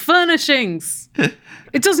 We had furnishings.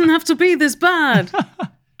 It doesn't have to be this bad.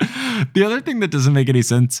 The other thing that doesn't make any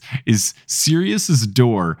sense is Sirius's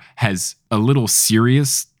door has a little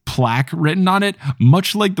Sirius plaque written on it,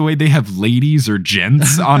 much like the way they have ladies or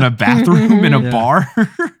gents on a bathroom in a bar.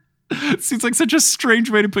 It seems like such a strange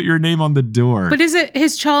way to put your name on the door. But is it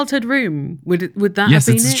his childhood room? Would that yes,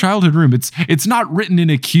 have been it's his childhood room. It's not written in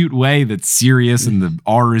a cute way that's serious and the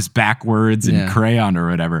R is backwards in crayon or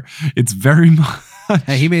whatever. It's very much...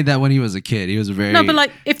 Hey, he made that when he was a kid. He was very... No, but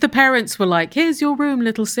like if the parents were like, here's your room,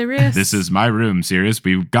 little Sirius. This is my room, Sirius.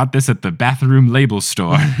 We got this at the bathroom label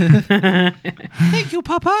store. Thank you,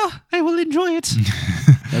 Papa. I will enjoy it.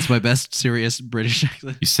 That's my best serious British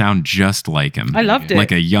accent. You sound just like him. I loved it.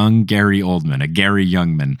 Like a young Gary Oldman, a Gary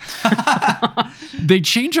Youngman. They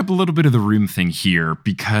change up a little bit of the room thing here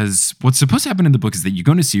because what's supposed to happen in the book is that you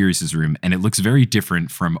go into Sirius's room and it looks very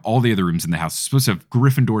different from all the other rooms in the house. It's supposed to have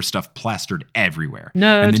Gryffindor stuff plastered everywhere.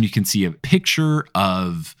 Nerd. And then you can see a picture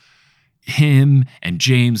of him and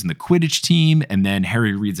James and the Quidditch team. And then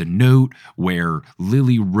Harry reads a note where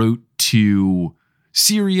Lily wrote to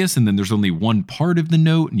Sirius, and then there's only one part of the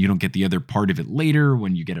note, and you don't get the other part of it later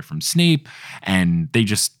when you get it from Snape. And they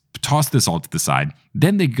just toss this all to the side.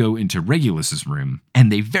 Then they go into Regulus's room, and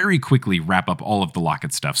they very quickly wrap up all of the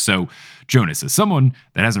Locket stuff. So, Jonas, as someone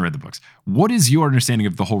that hasn't read the books, what is your understanding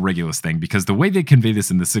of the whole Regulus thing? Because the way they convey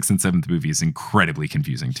this in the 6th and 7th movie is incredibly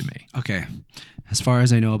confusing to me. Okay. As far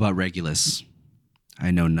as I know about Regulus,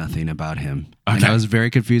 I know nothing about him. Okay. And I was very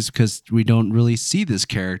confused because we don't really see this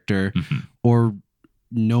character or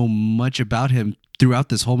know much about him throughout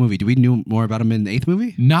this whole movie. Do we know more about him in the 8th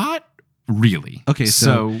movie? Not really. Okay,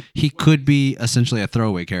 so he could be essentially a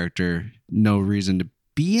throwaway character. No reason to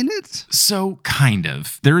be in it? So, kind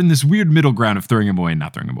of. They're in this weird middle ground of throwing him away and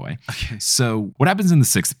not throwing him away. Okay. So, what happens in the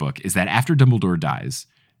 6th book is that after Dumbledore dies,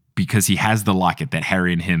 because he has the locket that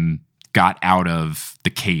Harry and him got out of the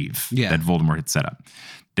cave that Voldemort had set up,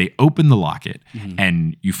 they open the locket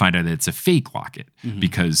and you find out that it's a fake locket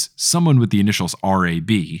because someone with the initials RAB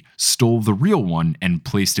stole the real one and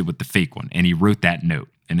placed it with the fake one. And he wrote that note.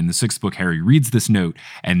 And in the 6th book, Harry reads this note,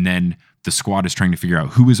 and then the squad is trying to figure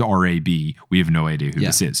out who is RAB. We have no idea who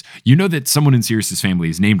this is. You know that someone in Sirius's family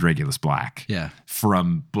is named Regulus Black. Yeah.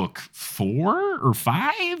 From book 4 or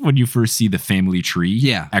 5, when you first see the family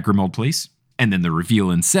tree at Grimmauld Place. And then the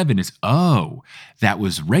reveal in 7 is, oh, that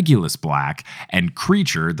was Regulus Black. And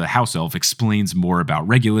Creature, the house elf, explains more about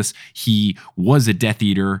Regulus. He was a Death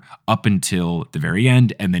Eater up until the very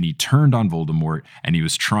end, and then he turned on Voldemort, and he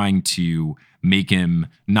was trying to make him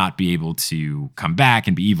not be able to come back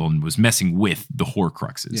and be evil, and was messing with the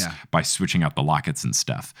Horcruxes by switching out the lockets and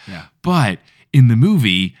stuff. Yeah. But in the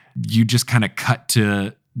movie, you just kind of cut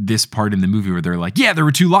to this part in the movie where they're like, yeah, there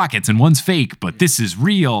were 2 lockets and one's fake, but this is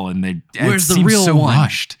real. And where's the real so one?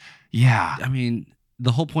 Rushed. Yeah. I mean,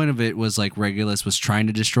 the whole point of it was like Regulus was trying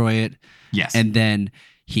to destroy it. Yes. And then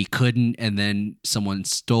he couldn't, and then someone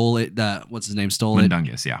stole it. What's his name? Stole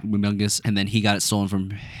Mundungus, it. Mundungus. And then he got it stolen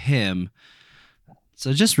from him.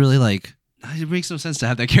 So just really like, it makes no sense to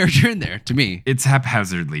have that character in there to me. It's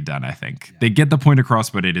haphazardly done, I think. Yeah. They get the point across,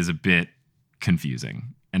 but it is a bit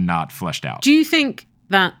confusing and not fleshed out. Do you think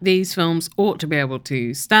that these films ought to be able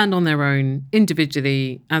to stand on their own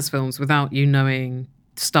individually as films without you knowing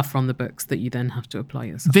stuff from the books that you then have to apply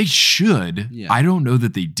yourself? They should. Yeah. I don't know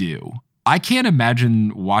that they do. I can't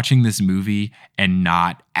imagine watching this movie and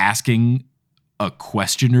not asking a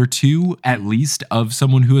question or two, at least, of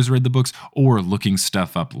someone who has read the books or looking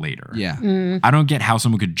stuff up later. Yeah. I don't get how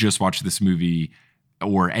someone could just watch this movie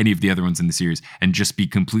or any of the other ones in the series and just be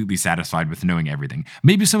completely satisfied with knowing everything.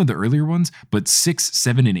 Maybe some of the earlier ones, but 6,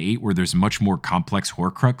 7, and 8, where there's much more complex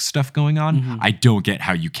Horcrux stuff going on, I don't get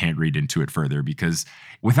how you can't read into it further, because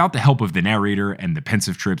without the help of the narrator and the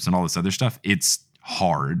pensive trips and all this other stuff, it's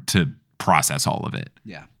hard to process all of it.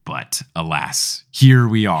 Yeah. But alas, here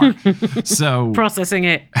we are. So processing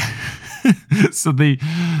it. So they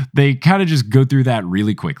kind of just go through that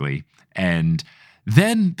really quickly, and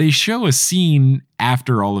then they show a scene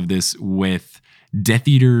after all of this with Death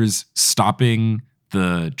Eaters stopping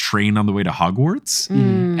the train on the way to Hogwarts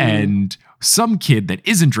and some kid that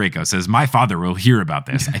isn't Draco says, my father will hear about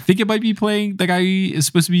this. I think it might be playing, the guy is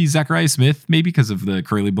supposed to be Zachariah Smith, maybe because of the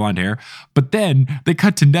curly blonde hair. But then they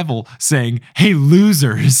cut to Neville saying, hey,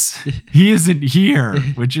 losers, he isn't here,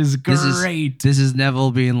 which is great. This is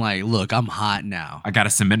Neville being like, look, I'm hot now. I got to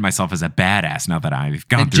cement myself as a badass now that I've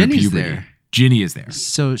gone through Ginny's puberty. there. Ginny is there.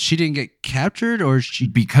 So she didn't get captured, or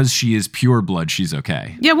Because she is pure blood, she's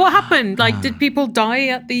okay. Yeah, what happened? Like, did people die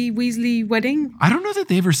at the Weasley wedding? I don't know that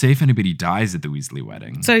they ever say if anybody dies at the Weasley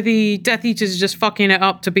wedding. So the Death Eaters are just fucking it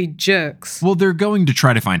up to be jerks. Well, they're going to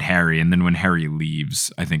try to find Harry, and then when Harry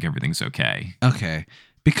leaves, I think everything's okay. Okay.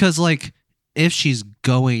 Because, like, if she's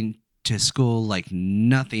going to school, like,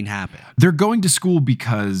 nothing happened. They're going to school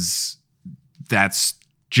because that's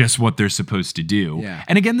just what they're supposed to do. Yeah.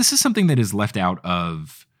 And again, this is something that is left out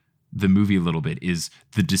of the movie a little bit, is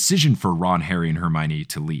the decision for Ron, Harry, and Hermione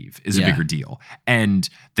to leave is a bigger deal. And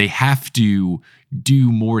they have to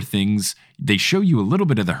do more things. They show you a little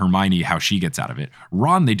bit of the Hermione, how she gets out of it.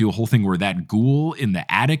 Ron, they do a whole thing where that ghoul in the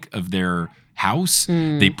attic of their house,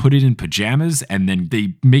 they put it in pajamas and then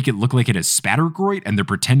they make it look like it has spattergroit and they're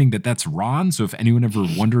pretending that that's Ron. So if anyone ever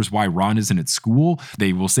wonders why Ron isn't at school,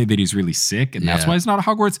 they will say that he's really sick and that's why he's not at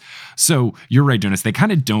Hogwarts. So you're right, Jonas. They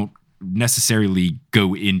kind of don't necessarily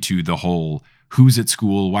go into the whole who's at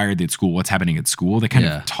school, why are they at school, what's happening at school. They kind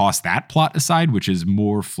of toss that plot aside, which is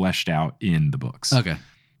more fleshed out in the books. Okay.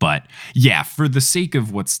 But yeah, for the sake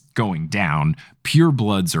of what's going down,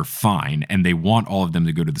 purebloods are fine, and they want all of them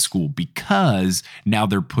to go to the school because now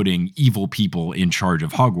they're putting evil people in charge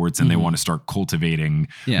of Hogwarts, and they want to start cultivating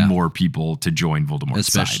more people to join Voldemort's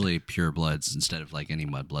Especially side. purebloods instead of like any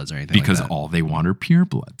mudbloods or anything Because like that. all they want are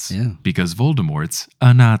purebloods. Yeah. Because Voldemort's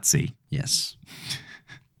a Nazi. Yes.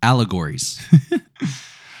 Allegories.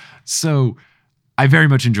 So I very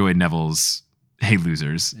much enjoyed Neville's Hey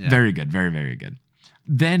Losers. Yeah. Very good. Very, very good.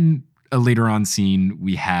 Then a later on scene,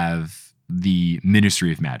 we have the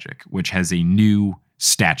Ministry of Magic, which has a new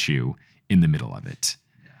statue in the middle of it.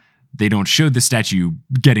 Yeah. They don't show the statue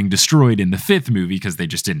getting destroyed in the 5th movie because they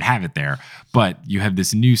just didn't have it there. But you have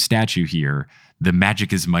this new statue here, the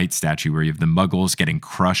Magic is Might statue, where you have the Muggles getting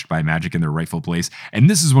crushed by magic in their rightful place. And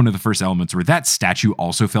this is one of the first elements where that statue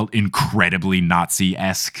also felt incredibly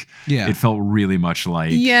Nazi-esque. Yeah. It felt really much like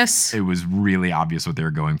Yes. it was really obvious what they were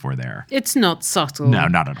going for there. It's not subtle. No,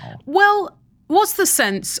 not at all. Well, what's the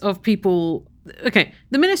sense of people? Okay,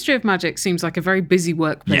 the Ministry of Magic seems like a very busy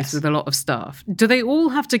workplace Yes. with a lot of staff. Do they all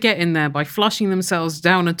have to get in there by flushing themselves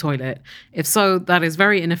down a toilet? If so, that is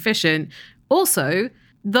very inefficient. Also,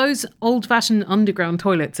 those old-fashioned underground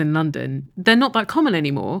toilets in London, they're not that common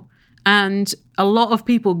anymore. And a lot of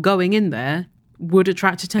people going in there would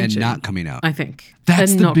attract attention. And not coming out. I think.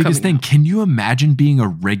 That's And the not biggest coming thing. out. Can you imagine being a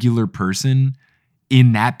regular person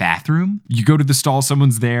in that bathroom? You go to the stall,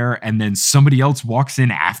 someone's there, and then somebody else walks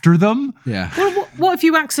in after them? Yeah. Well, what if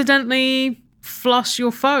you accidentally flush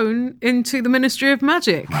your phone into the Ministry of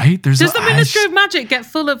Magic? Right? Does the Ministry of Magic get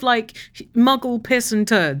full of like muggle piss and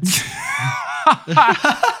turds?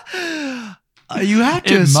 You have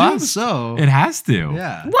to It assume must. so. It has to.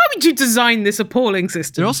 Yeah. Why would you design this appalling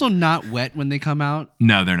system? They're also not wet when they come out.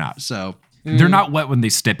 No, they're not. So They're not wet when they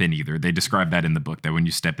step in either. They describe that in the book, that when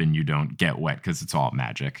you step in, you don't get wet because it's all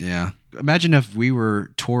magic. yeah. Imagine if we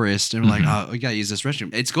were tourists and we're like, oh, we gotta use this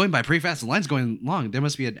restroom. It's going by pretty fast. The line's going long. There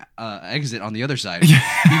must be an exit on the other side.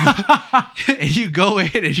 And you go in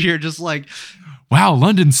and you're just like, Wow,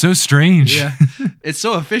 London's so strange. yeah, it's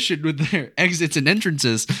so efficient with their exits and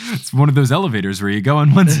entrances. It's one of those elevators where you go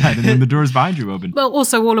on one side and then the doors behind you open. Well,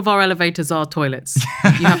 also, all of our elevators are toilets.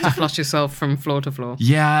 You have to flush yourself from floor to floor.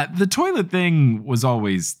 Yeah, the toilet thing was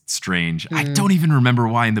always strange. I don't even remember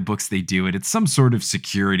why in the books they do it. It's some sort of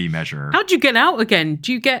security measure. How'd you get out again?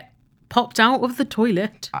 Do you get popped out of the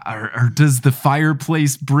toilet? Or does the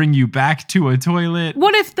fireplace bring you back to a toilet?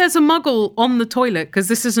 What if there's a muggle on the toilet? Because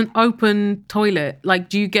this is an open toilet. Like,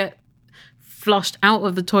 do you get flushed out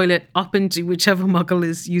of the toilet up into whichever muggle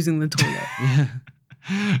is using the toilet?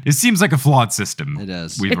 It seems like a flawed system. It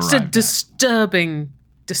does. We've It's a arrived at.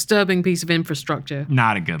 disturbing piece of infrastructure.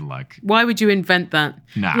 Not a good look. Why would you invent that?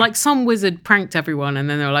 Nah. Like some wizard pranked everyone and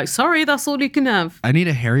then they were like, sorry, that's all you can have. I need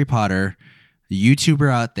a Harry Potter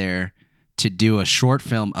YouTuber out there to do a short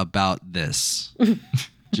film about this.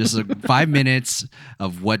 Just 5 minutes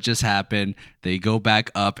of what just happened. They go back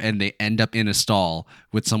up and they end up in a stall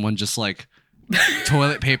with someone just like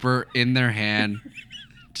toilet paper in their hand,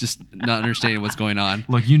 just not understanding what's going on.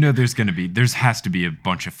 Look, you know there has to be a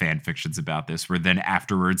bunch of fan fictions about this where then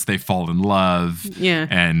afterwards they fall in love Yeah.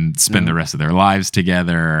 and spend the rest of their lives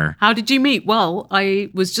together. How did you meet? Well, I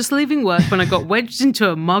was just leaving work when I got wedged into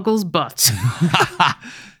a muggle's butt.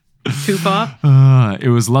 Too far? It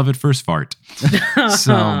was love at first fart.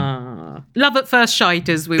 So, Love at first shite,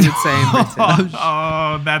 as we would say in Britain.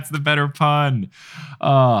 oh, that's the better pun.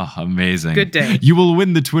 Oh, amazing. Good day. You will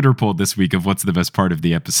win the Twitter poll this week of what's the best part of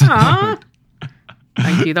the episode. Aw.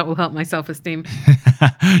 Thank you. That will help my self-esteem.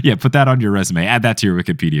 Yeah, put that on your resume. Add that to your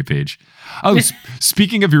Wikipedia page. Oh,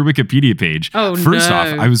 speaking of your Wikipedia page, first off,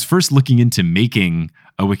 I was first looking into making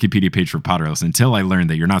a Wikipedia page for Potterless until I learned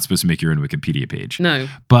that you're not supposed to make your own Wikipedia page. No.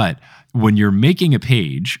 But when you're making a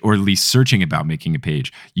page, or at least searching about making a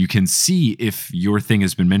page, you can see if your thing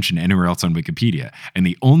has been mentioned anywhere else on Wikipedia. And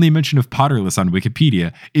the only mention of Potterless on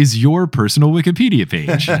Wikipedia is your personal Wikipedia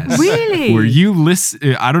page. Really? Where you list,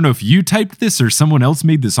 I don't know if you typed this or someone else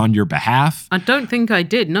made this on your behalf. I don't think I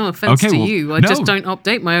did. No offense to you. I just don't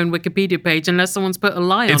update my own Wikipedia page unless someone's put a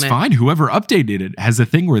lie on it. It's fine. Whoever updated it has a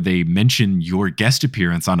thing where they mention your guest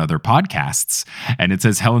appearance on other podcasts. And it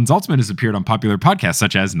says Helen Zaltzman has appeared on popular podcasts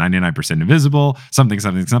such as 99% Invisible, something,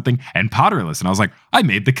 and Potterless. And I was like, I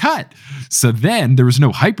made the cut. So then there was no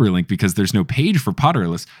hyperlink because there's no page for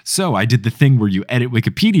Potterless. So I did the thing where you edit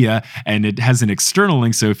Wikipedia and it has an external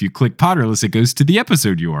link. So if you click Potterless, it goes to the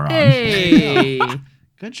episode you are on. Hey.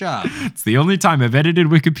 Good job. It's the only time I've edited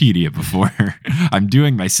Wikipedia before. I'm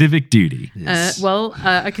doing my civic duty.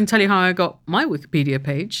 I can tell you how I got my Wikipedia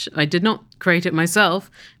page. I did not create it myself,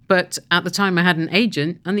 but at the time I had an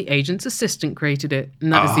agent, and the agent's assistant created it.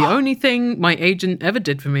 And that is the only thing my agent ever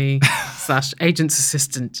did for me, / agent's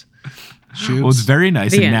assistant. Well, it's very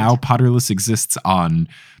nice. The And end. now Potterless exists on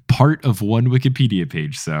part of one Wikipedia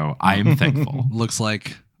page. So I am thankful. Looks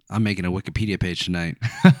like I'm making a Wikipedia page tonight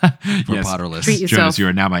for Yes. Potterless. Treat yourself. Jonas, you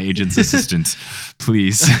are now my agent's assistant.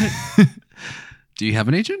 Please. Do you have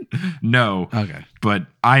an agent? No. Okay. But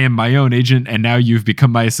I am my own agent, and now you've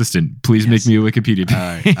become my assistant. Please make me a Wikipedia page. All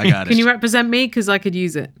right, I got it. Can you represent me? Because I could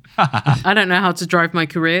use it. I don't know how to drive my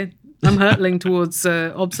career. I'm hurtling towards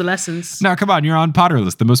obsolescence. Now, come on. You're on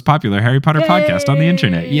Potterless, the most popular Harry Potter podcast on the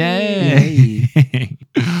internet. Yay.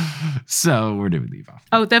 So where did we leave off?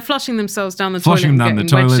 Oh, they're flushing themselves down the Flushing toilet them and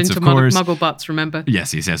down the getting wedged toilets, into of course. muggle butts, remember?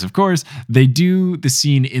 Yes, of course. They do the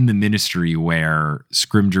scene in the Ministry where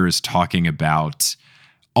Scrimgeour is talking about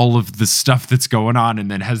all of the stuff that's going on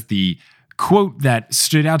and then has the quote that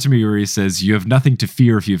stood out to me where he says, "You have nothing to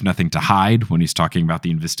fear if you have nothing to hide," when he's talking about the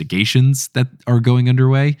investigations that are going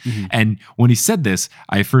underway. Mm-hmm. And when he said this,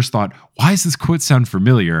 I first thought, why does this quote sound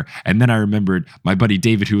familiar? And then I remembered my buddy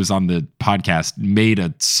David, who was on the podcast, made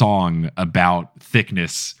a song about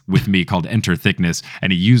thickness with me called Enter Thickness.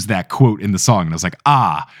 And he used that quote in the song. And I was like,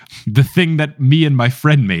 the thing that me and my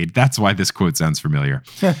friend made. That's why this quote sounds familiar.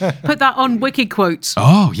 Put that on Wiki Quotes.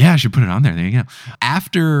 Oh, yeah, I should put it on there. There you go.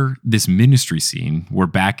 After this Ministry scene, we're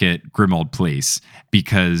back at Grimmauld Place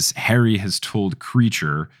because Harry has told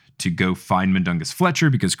Creature to go find Mundungus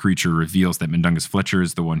Fletcher because Creature reveals that Mundungus Fletcher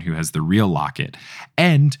is the one who has the real locket.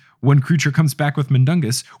 And when Creature comes back with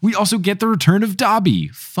Mundungus, we also get the return of Dobby,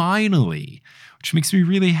 finally, which makes me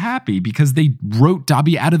really happy because they wrote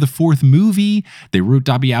Dobby out of the 4th movie. They wrote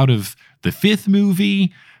Dobby out of the 5th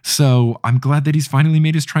movie. So I'm glad that he's finally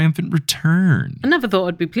made his triumphant return. I never thought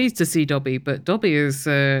I'd be pleased to see Dobby, but Dobby is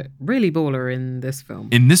really baller in this film.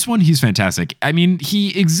 In this one, he's fantastic. I mean,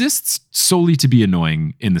 he exists solely to be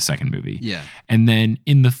annoying in the 2nd movie. Yeah. And then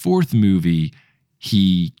in the 4th movie,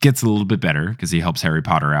 he gets a little bit better because he helps Harry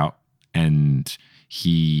Potter out and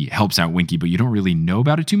he helps out Winky, but you don't really know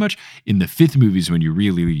about it too much. In the 5th movie is when you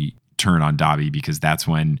really turn on Dobby because that's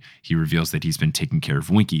when he reveals that he's been taking care of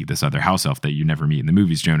Winky, this other house elf that you never meet in the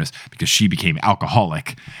movies, Jonas, because she became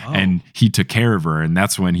alcoholic and he took care of her, and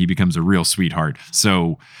that's when he becomes a real sweetheart.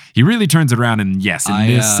 So he really turns it around, and yes, in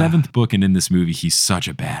the 7th book and in this movie, he's such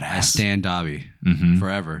a badass. I stan Dobby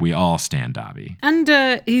forever. We all stan Dobby. And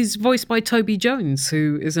he's voiced by Toby Jones,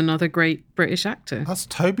 who is another great British actor. That's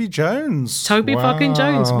Toby Jones. Toby fucking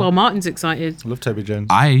Jones. Wow. Well, Martin's excited. I love Toby Jones.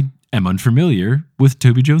 I am unfamiliar with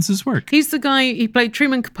Toby Jones's work. He's the guy, he played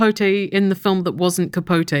Truman Capote in the film that wasn't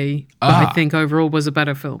Capote, but I think overall was a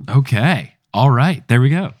better film. Okay. All right. There we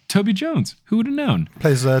go. Toby Jones. Who would have known?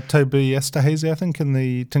 Plays Toby Esterhazy, I think, in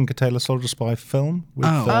the Tinker Tailor Soldier Spy film with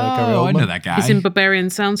Gary Oldman. I know that guy. He's in Barbarian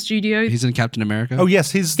Sound Studio. He's in Captain America. Oh,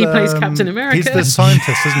 yes, He plays Captain America. He's the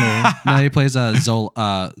scientist, isn't he? No, he plays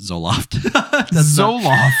Zoloft.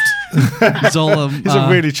 Zoloft. Zolam. He's a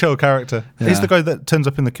really chill character. He's the guy that turns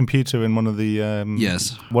up in the computer in one of the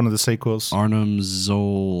one of the sequels. Arnhem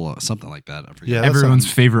Zol, something like that. I forget. Yeah, that's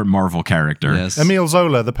Everyone's favorite Marvel character. Yes. Emile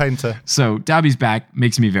Zola, the painter. So Dobby's back,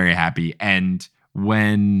 makes me very happy. And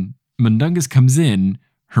when Mundungus comes in,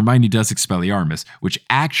 Hermione does Expelliarmus, which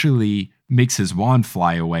actually makes his wand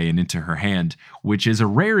fly away and into her hand, which is a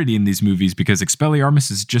rarity in these movies because Expelliarmus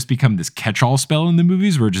has just become this catch-all spell in the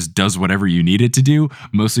movies where it just does whatever you need it to do,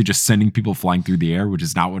 mostly just sending people flying through the air, which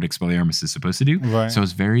is not what Expelliarmus is supposed to do. Right. So I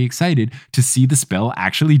was very excited to see the spell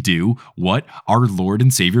actually do what our Lord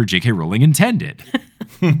and Savior J.K. Rowling intended.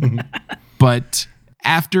 But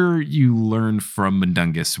after you learn from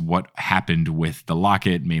Mundungus what happened with the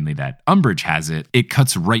locket, mainly that Umbridge has it, it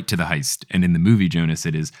cuts right to the heist. And in the movie, Jonas,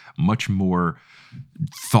 it is much more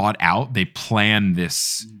thought out. They plan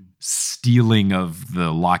this stealing of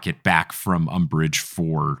the locket back from Umbridge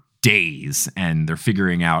for days, and they're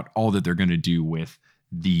figuring out all that they're going to do with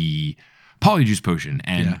the Polyjuice potion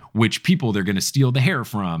and which people they're going to steal the hair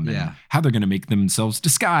from and how they're going to make themselves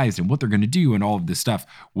disguised and what they're going to do and all of this stuff,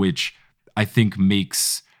 which I think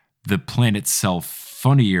makes the plan itself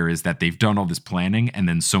funnier is that they've done all this planning and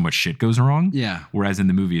then so much shit goes wrong. Yeah. Whereas in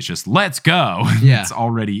the movie, it's just, let's go. Yeah. It's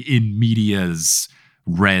already in media's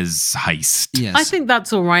res heist. Yes. I think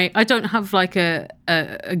that's all right. I don't have like a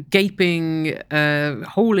gaping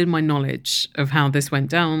hole in my knowledge of how this went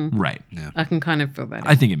down. Right. Yeah. I can kind of feel that.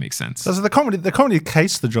 I think it makes sense. So the comedy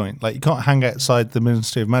case the joint. Like, you can't hang outside the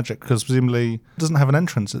Ministry of Magic because presumably it doesn't have an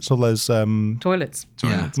entrance. It's all those Toilets.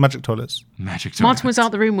 Yeah. magic toilets. Magic Martin was toilets.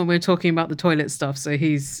 out the room when we were talking about the toilet stuff, so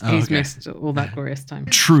he's okay. missed all that glorious time.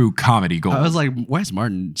 True comedy gold. I was like, why is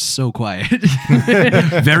Martin so quiet?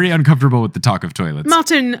 Very uncomfortable with the talk of toilets.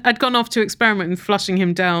 Martin had gone off to experiment in flushing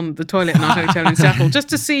him down the toilet in our hotel in Seattle just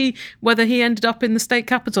to see whether he ended up in the state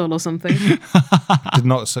capitol or something. Did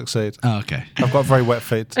not succeed. Oh, okay. I've got very wet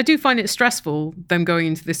feet. I do find it stressful, them going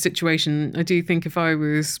into this situation. I do think if I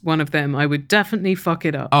was one of them, I would definitely fuck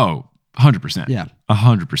it up. Oh, 100%. Yeah.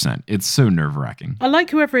 100%. It's so nerve-wracking. I like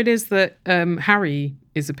whoever it is that Harry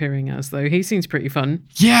is appearing as, though. He seems pretty fun.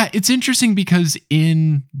 Yeah, it's interesting because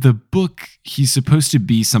in the book, he's supposed to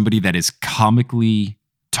be somebody that is comically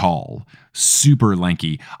tall, super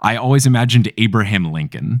lanky. I always imagined Abraham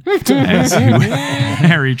Lincoln as who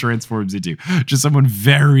Harry transforms into. Just someone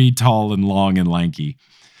very tall and long and lanky.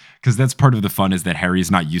 Because that's part of the fun is that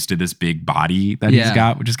Harry's not used to this big body that he's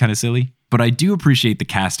got, which is kind of silly. But I do appreciate the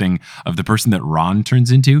casting of the person that Ron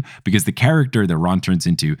turns into, because the character that Ron turns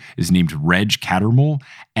into is named Reg Cattermole,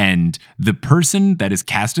 and the person that is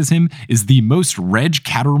cast as him is the most Reg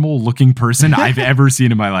Cattermole looking person I've ever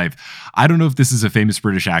seen in my life. I don't know if this is a famous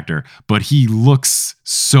British actor, but he looks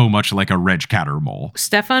so much like a Reg Cattermole.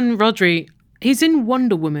 Stefan Rodri, he's in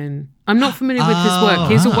Wonder Woman. I'm not familiar with his work.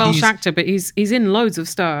 He's a Welsh actor, but he's in loads of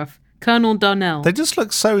stuff. Colonel Darnell. They just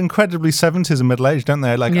look so incredibly 70s and middle-aged, don't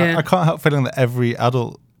they? Like, Yeah. I can't help feeling that every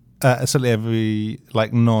adult, certainly every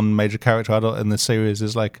like non-major character adult in the series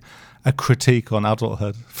is like a critique on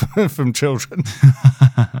adulthood from children.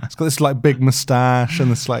 It's got this like big moustache and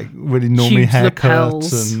this like really normie Huge haircut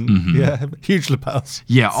lapels. and huge lapels.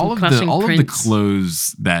 Yeah, Some all of clashing the prints.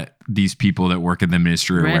 clothes that these people that work in the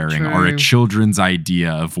ministry are wearing Retro. are a children's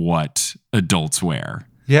idea of what adults wear.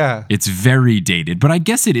 Yeah. It's very dated, but I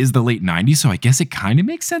guess it is the late 90s, so I guess it kind of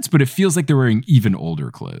makes sense, but it feels like they're wearing even older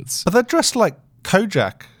clothes. But they're dressed like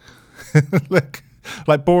Kojak.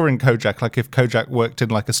 like boring Kojak, like if Kojak worked in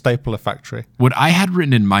like a stapler factory. What I had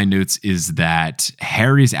written in my notes is that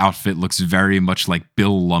Harry's outfit looks very much like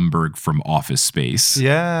Bill Lumbergh from Office Space.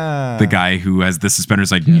 Yeah. The guy who has the suspenders,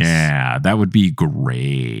 like, yeah, that would be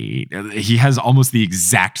great. He has almost the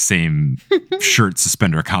exact same shirt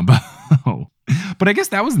suspender combo. But I guess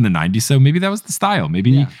that was in the 90s, so maybe that was the style.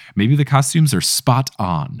 Maybe the costumes are spot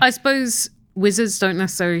on. I suppose wizards don't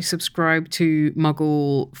necessarily subscribe to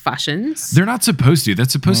Muggle fashions. They're not supposed to.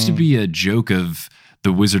 That's supposed to be a joke of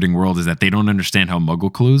the wizarding world, is that they don't understand how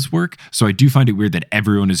Muggle clothes work. So I do find it weird that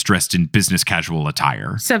everyone is dressed in business casual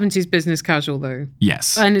attire. 70s business casual, though.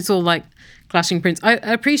 Yes. And it's all like clashing prints. I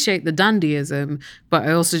appreciate the dandyism, but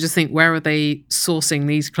I also just think, where are they sourcing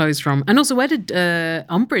these clothes from? And also, where did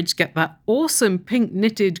Umbridge get that awesome pink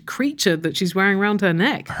knitted creature that she's wearing around her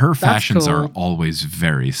neck? Her That's fashions cool. are always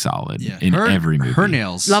very solid in Her- every movie. Her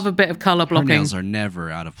nails. Love a bit of color Her blocking. nails are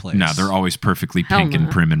never out of place. No, they're always perfectly Hell pink and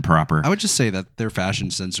no. prim and proper. I would just say that their fashion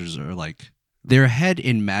sensors are like, they're ahead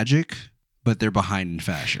in magic, but they're behind in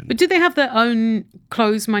fashion. But do they have their own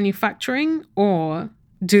clothes manufacturing, or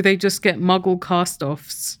do they just get Muggle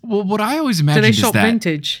cast-offs? Well, what I always Do imagined they is shop that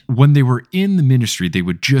vintage? when they were in the ministry, they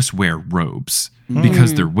would just wear robes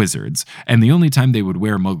because they're wizards. And the only time they would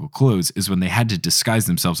wear Muggle clothes is when they had to disguise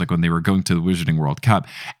themselves, like when they were going to the Wizarding World Cup.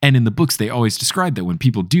 And in the books, they always describe that when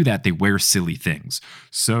people do that, they wear silly things.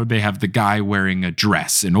 So they have the guy wearing a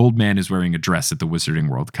dress. An old man is wearing a dress at the Wizarding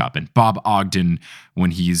World Cup. And Bob Ogden,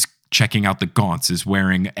 when he's checking out the gaunts, is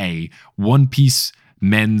wearing a one-piece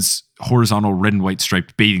men's horizontal red and white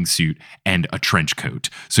striped bathing suit and a trench coat.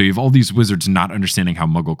 So you have all these wizards not understanding how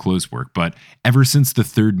Muggle clothes work. But ever since the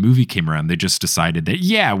third movie came around, they just decided that,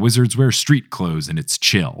 yeah, wizards wear street clothes and it's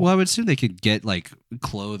chill. Well, I would assume they could get like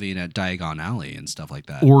clothing at Diagon Alley and stuff like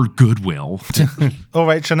that. Or Goodwill.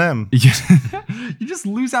 Or H&M. You just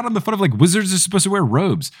lose out on the fun of like wizards are supposed to wear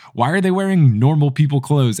robes. Why are they wearing normal people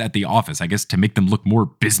clothes at the office? I guess to make them look more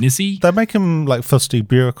businessy. They make them like fusty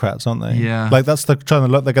bureaucrats, aren't they? Yeah. Like that's the trying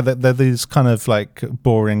to look. They're these kind of like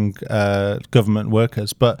boring government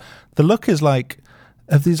workers, but the look is like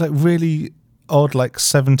of these like really odd like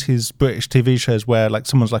 70s British TV shows where like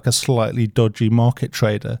someone's like a slightly dodgy market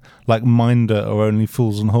trader, like Minder or Only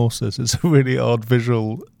Fools and Horses. It's a really odd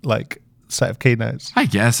visual like set of keynotes. I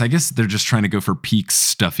guess they're just trying to go for peak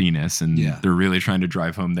stuffiness, and they're really trying to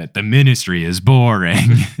drive home that the ministry is boring.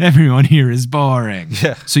 Everyone here is boring.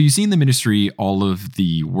 Yeah. So you see in the ministry all of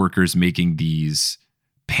the workers making these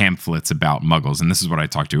pamphlets about Muggles, and this is what I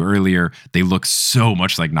talked to earlier. They look so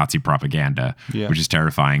much like Nazi propaganda, which is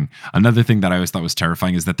terrifying. Another thing that I always thought was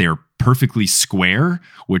terrifying is that they are perfectly square,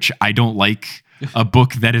 which I don't like a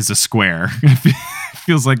book that is a square. It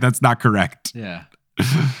feels like that's not correct. Yeah.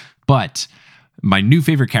 But my new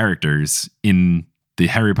favorite characters in the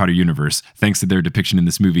Harry Potter universe, thanks to their depiction in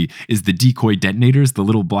this movie, is the decoy detonators, the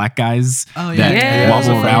little black guys that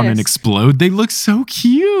wobble around and explode. They look so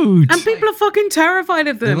cute. And people are fucking terrified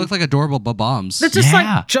of them. They look like adorable bombs. They're just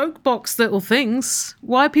like joke box little things.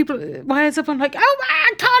 Why is everyone like, oh,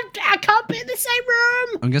 I can't be in the same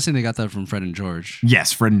room? I'm guessing they got that from Fred and George.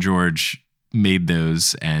 Yes, Fred and George made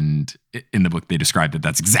those, and in the book they described that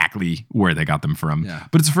that's exactly where they got them from. Yeah.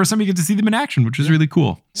 But it's the first time you get to see them in action, which was really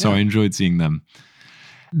cool. So I enjoyed seeing them.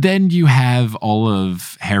 Then you have all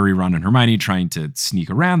of Harry, Ron, and Hermione trying to sneak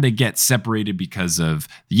around. They get separated because of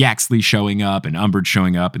Yaxley showing up and Umbridge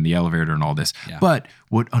showing up in the elevator and all this. Yeah. But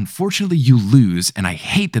what unfortunately you lose, and I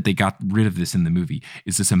hate that they got rid of this in the movie,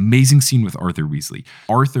 is this amazing scene with Arthur Weasley.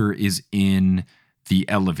 Arthur is in the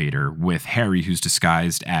elevator with Harry, who's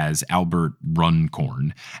disguised as Albert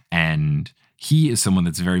Runcorn, and he is someone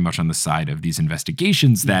that's very much on the side of these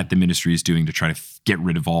investigations that the ministry is doing to try to get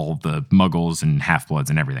rid of all the Muggles and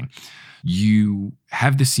Half-Bloods and everything. You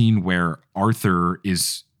have the scene where Arthur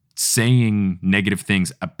is saying negative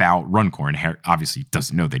things about Runcorn. Harry obviously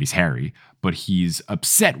doesn't know that he's Harry, but he's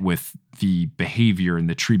upset with the behavior and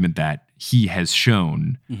the treatment that he has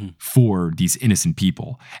shown for these innocent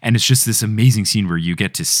people. And it's just this amazing scene where you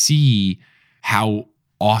get to see how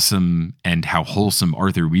awesome and how wholesome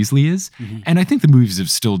Arthur Weasley is. And I think the movies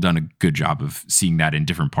have still done a good job of seeing that in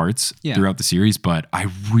different parts throughout the series, but I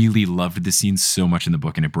really loved the scene so much in the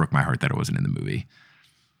book, and it broke my heart that it wasn't in the movie.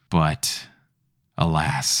 But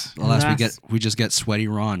alas, we just get sweaty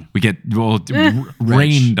Ron. We get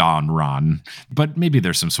rained on Ron, but maybe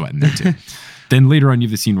there's some sweat in there too. Then later on, you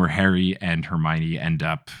have the scene where Harry and Hermione end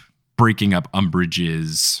up breaking up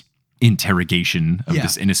Umbridge's interrogation of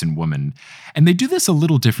this innocent woman. And they do this a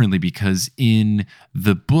little differently because in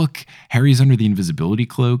the book, Harry's under the invisibility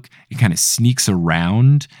cloak. He kind of sneaks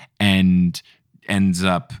around and ends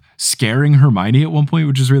up scaring Hermione at one point,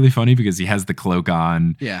 which is really funny because he has the cloak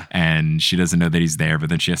on and she doesn't know that he's there, but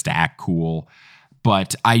then she has to act cool.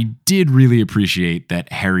 But I did really appreciate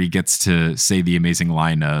that Harry gets to say the amazing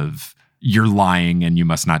line of, "You're lying and you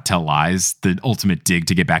must not tell lies," the ultimate dig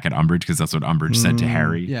to get back at Umbridge, because that's what Umbridge said to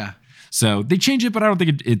Harry. Yeah. So they change it, but I don't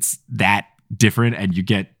think it's that different, and you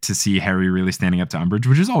get to see Harry really standing up to Umbridge,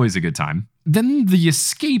 which is always a good time. Then the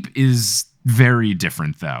escape is very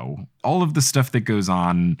different, though. All of the stuff that goes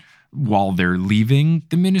on while they're leaving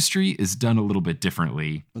the ministry is done a little bit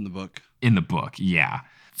differently. In the book. In the book, yeah.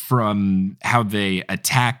 From how they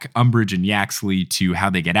attack Umbridge and Yaxley to how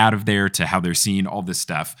they get out of there to how they're seen, all this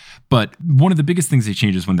stuff. But one of the biggest things they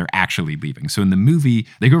change is when they're actually leaving. So in the movie,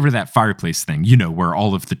 they go over to that fireplace thing, where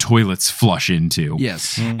all of the toilets flush into.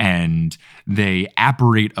 Yes. And they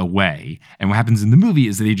apparate away. And what happens in the movie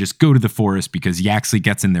is that they just go to the forest because Yaxley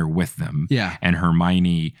gets in there with them. Yeah. And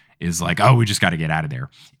Hermione is like, oh, we just got to get out of there.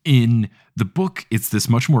 In the book, it's this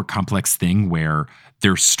much more complex thing where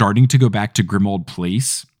they're starting to go back to Grimmauld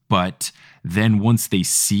Place, but then once they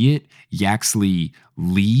see it, Yaxley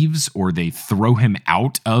leaves, or they throw him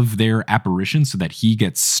out of their apparition so that he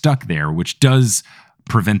gets stuck there, which does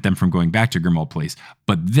prevent them from going back to Grimmauld Place.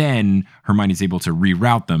 But then Hermione's able to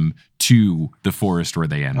reroute them to the forest where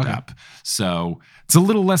they end up. So it's a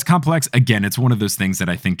little less complex. Again, it's one of those things that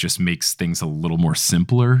I think just makes things a little more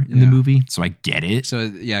simpler in the movie. So I get it. So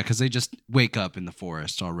yeah, because they just wake up in the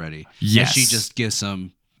forest already. Yes. And she just gives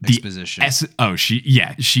some exposition.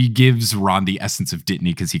 She gives Ron the essence of Dittany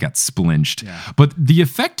because he got splinged. Yeah. But the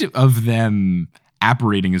effect of them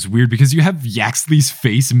apparating is weird because you have Yaxley's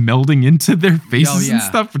face melding into their faces and yeah.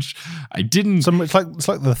 stuff, which I didn't. It's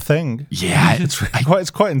like the Thing. Yeah,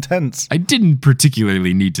 It's quite intense. I didn't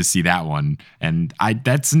particularly need to see that one, and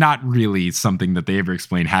that's not really something that they ever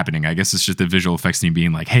explain happening. I guess it's just the visual effects team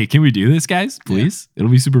being like, "Hey, can we do this, guys? Please, it'll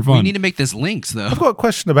be super fun." We need to make this links though. I've got a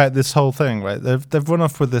question about this whole thing. Right, they've run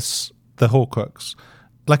off with the Horcrux.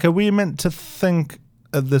 Like, are we meant to think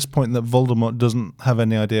at this point that Voldemort doesn't have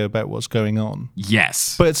any idea about what's going on?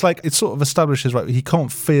 Yes, But it's like, it sort of establishes, right, he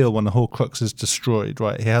can't feel when the Horcrux is destroyed,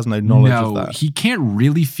 right? He has no knowledge of that. he can't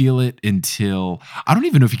really feel it until I don't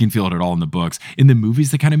even know if he can feel it at all in the books. In the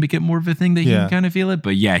movies, they kind of make it more of a thing that he can kind of feel it.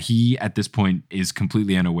 But yeah, he at this point is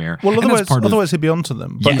completely unaware. Well, And that's otherwise he'd be onto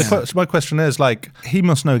them. But Yes. my question is, like, he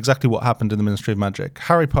must know exactly what happened in the Ministry of Magic.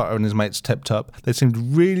 Harry Potter and his mates tipped up. They seemed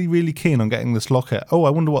really, really keen on getting this locket. Oh, I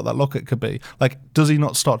wonder what that locket could be. Like, does he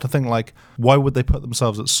not start to think, like, why would they put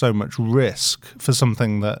themselves at so much risk for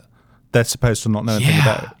something that they're supposed to not know anything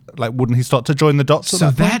about? Like, wouldn't he start to join the dots? So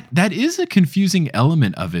that is a confusing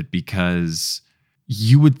element of it, because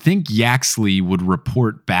you would think Yaxley would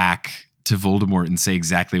report back to Voldemort and say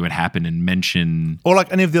exactly what happened and mention, or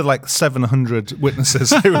like any of the other, like, 700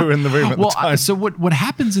 witnesses who were in the room at the time. So what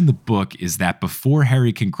happens in the book is that before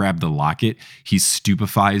Harry can grab the locket, he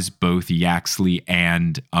stupefies both Yaxley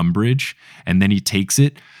and Umbridge, and then he takes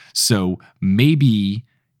it. So maybe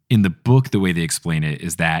in the book, the way they explain it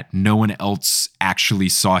is that no one else actually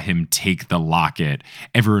saw him take the locket.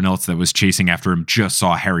 Everyone else that was chasing after him just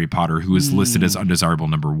saw Harry Potter, who is listed as undesirable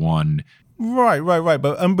number 1. Right.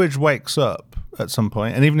 But Umbridge wakes up at some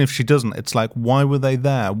point, and even if she doesn't, it's like, why were they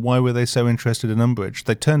there? Why were they so interested in Umbridge?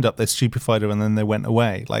 They turned up, they stupefied her, and then they went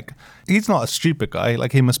away. Like, he's not a stupid guy.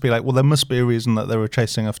 Like, he must be like, well, there must be a reason that they were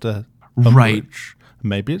chasing after Umbridge. Right.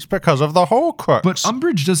 Maybe it's because of the Horcrux. But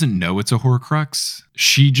Umbridge doesn't know it's a Horcrux.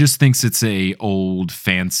 She just thinks it's a old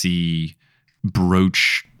fancy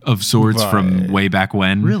brooch of sorts from way back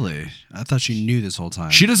when. Really? I thought she knew this whole time.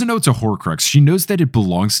 She doesn't know it's a Horcrux. She knows that it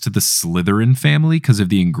belongs to the Slytherin family because of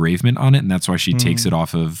the engravement on it, and that's why she takes it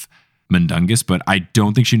off of Mundungus, but I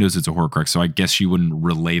don't think she knows it's a Horcrux, so I guess she wouldn't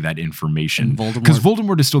relay that information. Because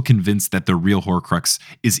Voldemort is still convinced that the real Horcrux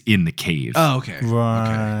is in the cave. Oh, okay.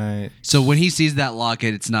 Right. Okay. So when he sees that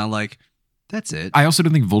locket, it's not like, that's it. I also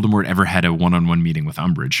don't think Voldemort ever had a one-on-one meeting with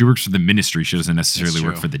Umbridge. She works for the Ministry. She doesn't necessarily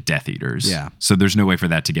work for the Death Eaters. Yeah. So there's no way for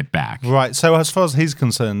that to get back. Right. So as far as he's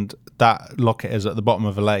concerned, that locket is at the bottom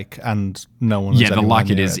of a lake, and no one. Yeah, the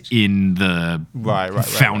locket is in the right,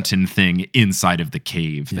 fountain thing inside of the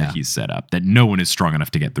cave that he's set up that no one is strong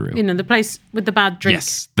enough to get through. You know, the place with the bad drink.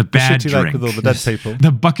 Yes, the bad shitty drink lake with all the dead people.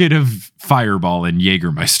 The bucket of Fireball and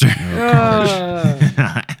Jägermeister.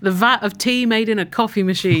 The vat of tea made in a coffee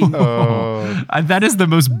machine. That is the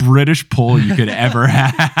most British pull you could ever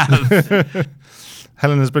have.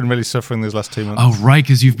 Helen has been really suffering these last 2 months. Oh, right,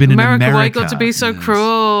 because you've been in America. Why you got to be so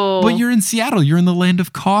cruel? But you're in Seattle. You're in the land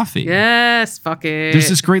of coffee. Yes, fuck it. There's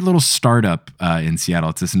this great little startup in Seattle.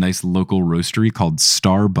 It's this nice local roastery called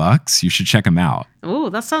Starbucks. You should check them out. Oh,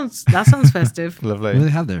 that sounds festive. Lovely. What do they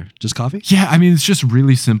have there? Just coffee? Yeah, I mean, it's just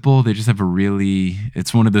really simple. They just have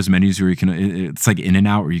it's one of those menus where you can, it's like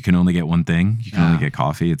In-N-Out where you can only get one thing. You can only get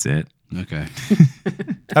coffee. It's it. Okay.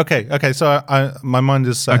 Okay. So my mind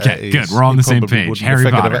is set. Okay, good. We're all on the same page.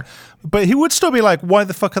 Harry Potter. But he would still be like, why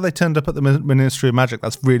the fuck are they turned up at the Ministry of Magic?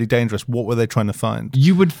 That's really dangerous. What were they trying to find?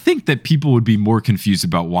 You would think that people would be more confused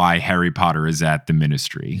about why Harry Potter is at the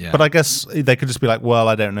Ministry. Yeah. But I guess they could just be like, well,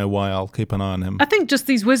 I don't know why. I'll keep an eye on him. I think just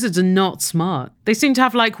these wizards are not smart. They seem to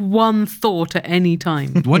have like one thought at any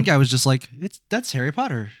time. One guy was just like, that's Harry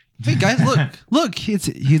Potter. Hey guys, look, it's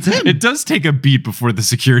him. It does take a beat before the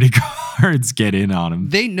security guards get in on him.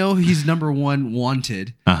 They know he's number 1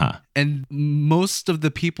 wanted. Uh-huh. And most of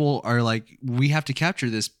the people are like, we have to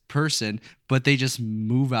capture this person, but they just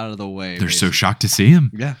move out of the way. They're so shocked to see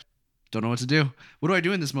him. Yeah. Don't know what to do. What do I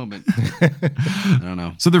do in this moment? I don't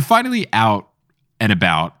know. So they're finally out and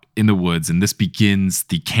about in the woods, and this begins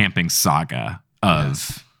the camping saga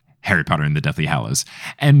of Harry Potter and the Deathly Hallows.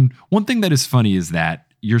 And one thing that is funny is that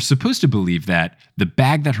you're supposed to believe that the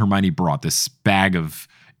bag that Hermione brought, this bag of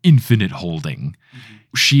infinite holding,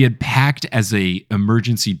 she had packed as a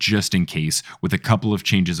emergency just in case with a couple of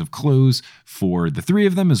changes of clothes for the 3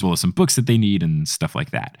 of them, as well as some books that they need and stuff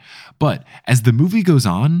like that. But as the movie goes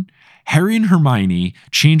on, Harry and Hermione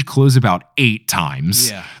change clothes about 8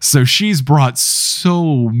 times. Yeah. So she's brought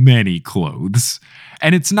so many clothes.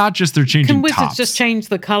 And it's not just they're changing Can wizards tops. just change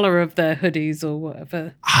the color of their hoodies or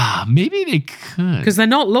whatever? Maybe they could. Because they're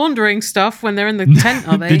not laundering stuff when they're in the tent,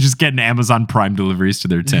 are they? They're just getting Amazon Prime deliveries to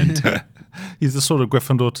their tent. He's the sort of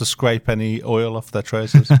Gryffindor to scrape any oil off their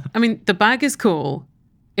trousers. I mean, the bag is cool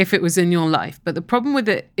if it was in your life, but the problem with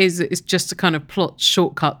it is it's just a kind of plot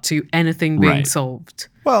shortcut to anything being Right. solved.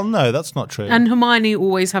 Well, no, that's not true. And Hermione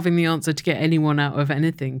always having the answer to get anyone out of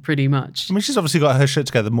anything, pretty much. I mean, she's obviously got her shit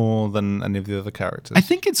together more than any of the other characters. I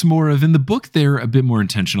think it's more of, in the book, they're a bit more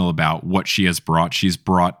intentional about what she has brought. She's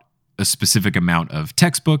brought a specific amount of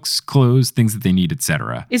textbooks, clothes, things that they need,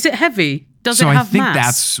 etc. Is it heavy? Does So it have I think mass?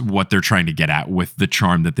 that's what they're trying to get at with the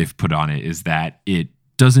charm that they've put on it, is that it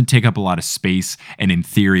doesn't take up a lot of space, and in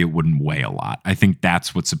theory it wouldn't weigh a lot. I think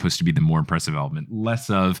that's what's supposed to be the more impressive element.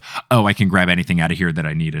 Less of, oh, I can grab anything out of here that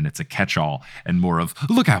I need and it's a catch-all, and more of,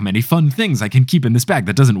 look how many fun things I can keep in this bag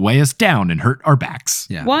that doesn't weigh us down and hurt our backs.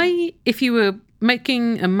 Yeah. Why, if you were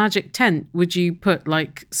making a magic tent, would you put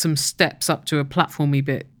like some steps up to a platformy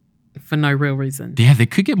bit for no real reason? Yeah, they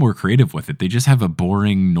could get more creative with it. They just have a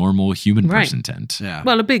boring, normal human Right. person tent. Yeah.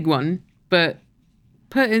 Well, a big one, but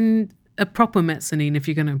put in a proper mezzanine if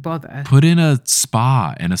you're going to bother. Put in a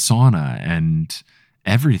spa and a sauna and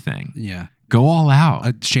everything. Yeah. Go all out.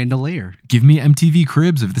 A chandelier. Give me MTV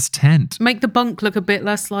Cribs of this tent. Make the bunk look a bit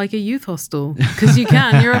less like a youth hostel, because you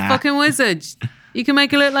can. You're a fucking wizard. You can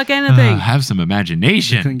make it look like anything. Have some They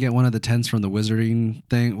imagination. couldn't get one of the tents from the wizarding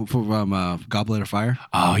thing from Goblet of Fire.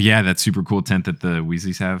 Oh, yeah, that super cool tent that the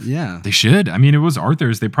Weasleys have. Yeah. They should. I mean, it was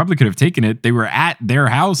Arthur's. They probably could have taken it. They were at their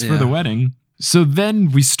house for Yeah. the wedding. So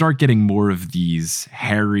then we start getting more of these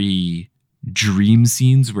Harry dream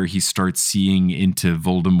scenes where he starts seeing into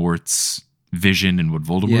Voldemort's vision and what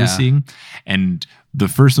Voldemort Yeah. is seeing. And the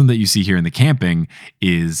first one that you see here in the camping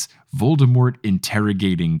is Voldemort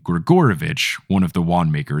interrogating Grigorovich, one of the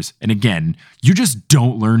wand makers. And again, you just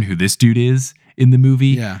don't learn who this dude is in the movie.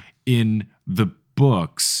 Yeah. In the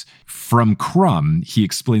books, from Crumb, he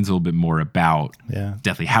explains a little bit more about Yeah.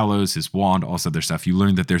 Deathly Hallows, his wand, all this other stuff. You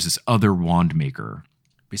learn that there's this other wand maker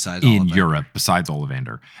Besides in Ollivander. Europe besides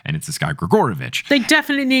Ollivander, and it's this guy Grigorovich. They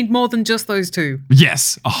definitely need more than just those two.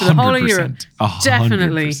 Yes, For the whole of Europe. 100%.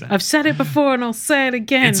 Definitely. 100%. I've said it before and I'll say it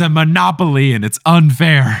again. It's a monopoly and it's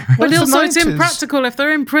unfair. but Well, it's also, the it's 90s. impractical if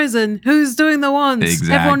they're in prison. Who's doing the wands?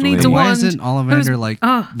 Exactly. Everyone needs a Then Why wand. isn't Ollivander Who's- like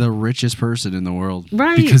Oh. the richest person in the world?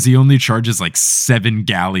 Right. Because he only charges like 7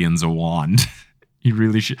 galleons a wand. He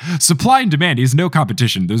really should. Supply and demand. He has no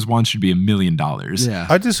competition. Those wands should be $1 million. Yeah.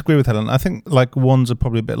 I disagree with Helen. I think like wands are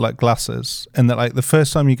probably a bit like glasses, in that like the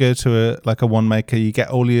first time you go to a wand maker, you get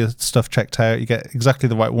all your stuff checked out, you get exactly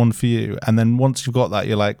the right one for you, and then once you've got that,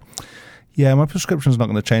 you're like, yeah, my prescription's not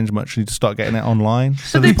going to change much. You need to start getting it online.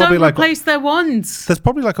 So but they there's probably don't like replace their wands. there's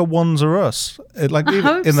probably like a Wands or Us. Like I even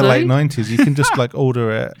hope in the so. late 90s, you can just like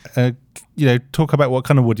order it. Talk about what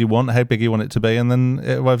kind of wood you want, how big you want it to be, and then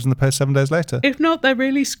it arrives in the post 7 days later. If not, they're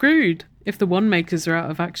really screwed if the wand makers are out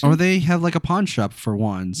of action. Or they have like a pawn shop for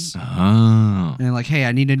wands. Oh. And like, hey,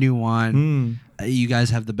 I need a new wand. Hmm. You guys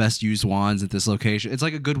have the best used wands at this location. It's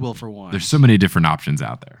like a Goodwill for wands. There's so many different options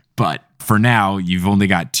out there. But for now, you've only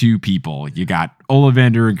got 2 people. You got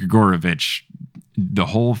Ollivander and Grigorovich. The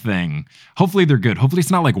whole thing. Hopefully they're good. Hopefully it's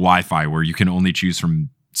not like Wi-Fi where you can only choose from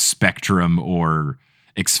Spectrum or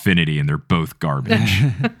Xfinity and they're both garbage.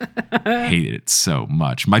 Hate it so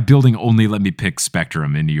much. My building only let me pick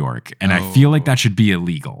Spectrum in New York, and I feel like that should be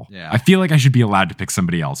illegal. Yeah. I feel like I should be allowed to pick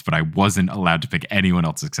somebody else, but I wasn't allowed to pick anyone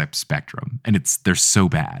else except Spectrum, and they're so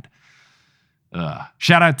bad.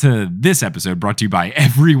 Shout out to this episode brought to you by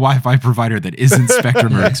every Wi-Fi provider that isn't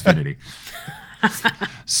Spectrum or Xfinity.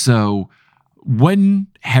 So when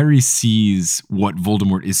Harry sees what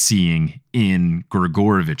Voldemort is seeing in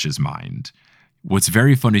Grigorovich's mind, what's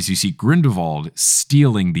very fun is you see Grindelwald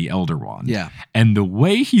stealing the Elder Wand. Yeah. And the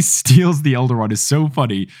way he steals the Elder Wand is so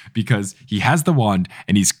funny because he has the wand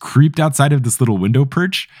and he's creeped outside of this little window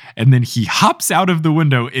perch and then he hops out of the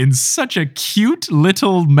window in such a cute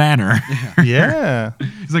little manner. Yeah.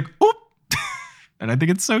 He's like, oop. And I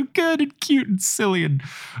think it's so good and cute and silly. And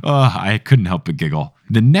I couldn't help but giggle.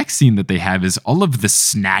 The next scene that they have is all of the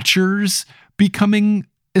Snatchers becoming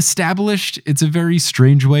established. It's a very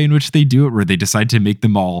strange way in which they do it, where they decide to make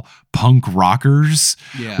them all punk rockers,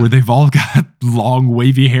 Yeah. where they've all got long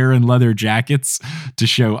wavy hair and leather jackets to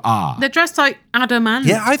show, They're dressed like Adamant.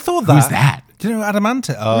 Yeah, I thought that. who's that? Do you know Adamant?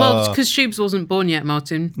 Well, because Shubes wasn't born yet,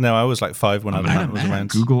 Martin. No, I was like 5 when Adamant was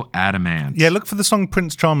around. Google Adamant. Yeah, look for the song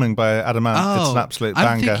Prince Charming by Adamant. Oh, It's an absolute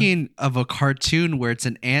I'm banger. thinking of a cartoon where it's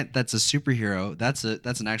an ant that's a superhero. That's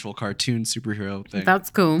an actual cartoon superhero thing.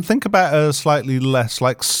 That's cool. Think about a slightly less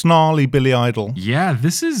like snarly Billy Idol. Yeah,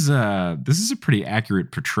 this is a pretty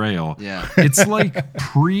accurate portrayal. Yeah. It's like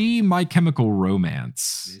pre My Chemical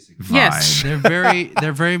Romance vibe. Yes.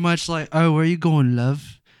 They're very much like, oh, where are you going,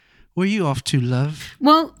 love? Were you off to, love?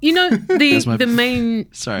 Well, you know the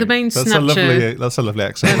main Sorry. the main That's snatcher. that's a lovely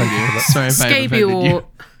accent. Thank you for that. Sorry if I offended you.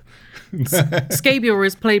 Scabior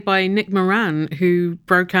is played by Nick Moran, who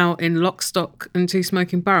broke out in Lock, Stock and Two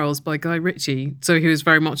Smoking Barrels by Guy Ritchie. So he was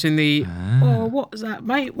very much in the, what was that,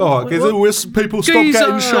 mate? People stop Geezer.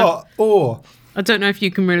 getting shot. I don't know if you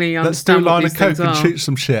can really Let's do a understand what line these of coke things and are. shoot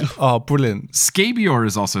some shit. Oh, brilliant. Scabior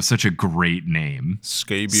is also such a great name.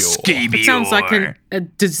 Scabior. It sounds like a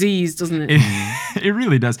disease, doesn't it? It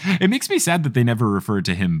really does. It makes me sad that they never referred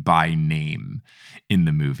to him by name in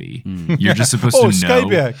the movie. You're just supposed to know.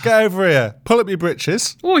 Scabior, get over here. Pull up your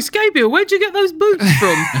britches. Oh, Scabior, where'd you get those boots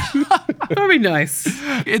from? Very nice.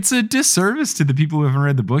 It's a disservice to the people who haven't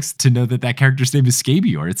read the books to know that character's name is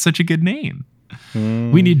Scabior. It's such a good name.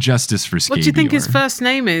 We need justice for Scabior. What do you think his first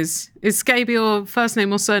name is? Is Scabior first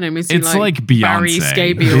name or surname? Is he It's like Beyonce. Barry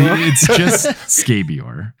Scabior? It's just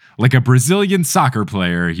Scabior. Like a Brazilian soccer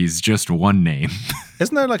player, he's just one name.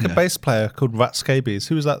 Isn't there like a bass player called Rat Scabies?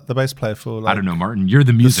 Who was that the bass player for? I don't know, Martin. You're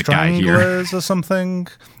the music guy here. Stranglers or something?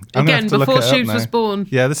 I'm gonna Again, have to look before it up Shoes now. was born.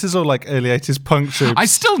 Yeah, this is all like early 80s punk Shoes. I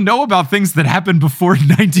still know about things that happened before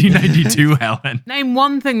 1992, Helen. Name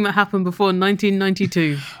one thing that happened before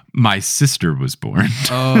 1992. My sister was born.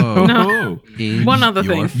 Oh. No. In One other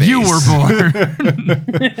your thing. face. You were born.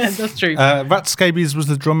 That's true. Rat Scabies was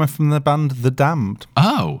the drummer from the band The Damned.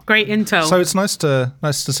 Oh, Great intel. So it's nice to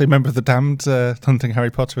see a member of The Damned hunting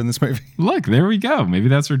Harry Potter in this movie. look, there we go. Maybe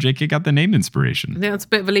that's where JK got the name inspiration. yeah, it's a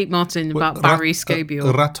bit of a leap, Martin, about Barry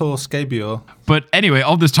Scabior. Rato Scabior. But anyway,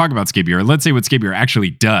 all this talk about Scabior, let's say what Scabior actually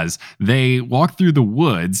does. They walk through the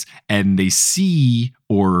woods and they see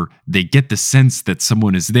or they get the sense that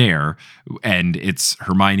someone is there, and it's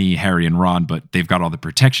Hermione, Harry, and Ron, but they've got all the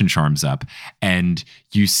protection charms up. And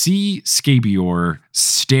you see Scabior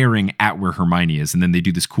staring at where Hermione is, and then they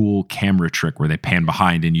do this cool camera trick where they pan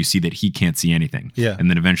behind and you see that he can't see anything. Yeah. And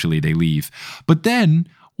then eventually they leave. But then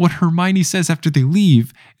what Hermione says after they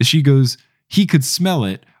leave is she goes, "He could smell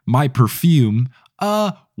it, my perfume."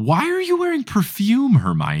 Why are you wearing perfume,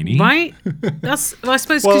 Hermione? Right? That's, I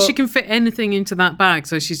suppose, because she can fit anything into that bag,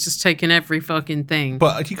 so she's just taken every fucking thing.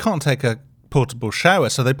 But you can't take a portable shower,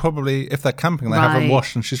 so they probably, if they're camping, they haven't Right.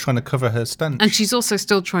 washed and she's trying to cover her stench. And she's also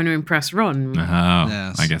still trying to impress Ron, Oh,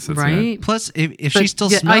 Yes. I guess that's it. right? Plus, if But, she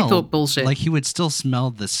still yeah, smelled, I thought bullshit. like he would still smell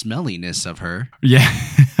the smelliness of her, Yeah.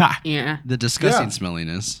 Yeah. the disgusting Yeah.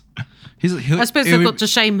 smelliness. I suppose they've got to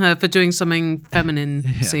shame her for doing something feminine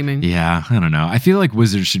seeming. Yeah, I don't know. I feel like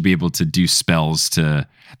wizards should be able to do spells to...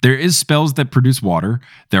 There is spells that produce water.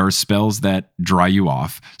 There are spells that dry you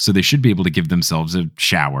off. So they should be able to give themselves a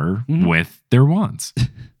shower with their wands.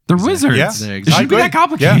 They're wizards. Yeah. They're It shouldn't be that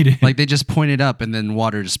complicated. Like they just point it up and then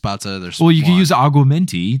water just spouts out of their Well, you can wand. use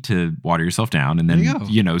aguamenti to water yourself down, and then, There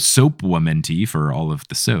you go. soapwamenti for all of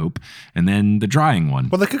the soap, and then the drying one.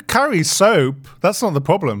 Well, they could carry soap. That's not the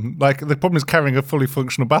problem. Like, the problem is carrying a fully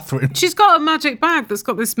functional bathroom. She's got a magic bag that's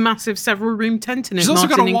got this massive several room tent in it, She's also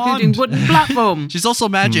got Martin, a including wand. wooden platform. She's also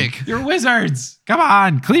magic. You're wizards. Come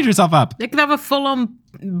on, clean yourself up. They could have a full on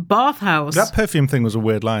bathhouse. That perfume thing was a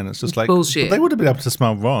weird line. It's just like, Bullshit. But they would have been able to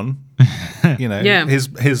smell Ron. You know, Yeah. his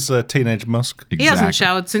teenage musk. He hasn't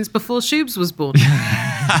showered since before Shoobs was born.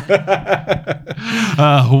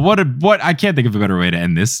 What I can't think of a better way to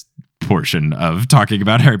end this portion of talking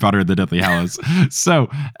about Harry Potter and the Deathly Hallows. So,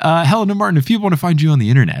 Helen and Martin, if people want to find you on the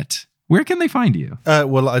internet, where can they find you?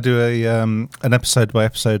 Well, I do an episode by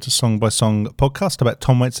episode, song by song podcast about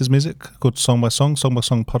Tom Waits' music called Song by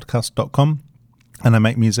Songpodcast.com. And I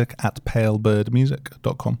make music at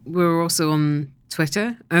palebirdmusic.com. We're also on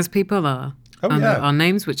Twitter, as people are. Oh, under yeah. our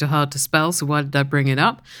names, which are hard to spell, so why did I bring it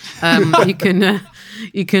up?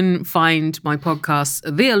 You can find my podcast,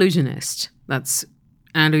 The Illusionist. That's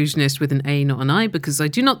Illusionist with an A, not an I, because I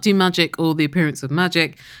do not do magic or the appearance of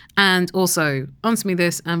magic. And also, Answer Me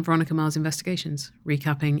This and Veronica Mars Investigations,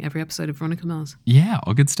 recapping every episode of Veronica Mars. Yeah,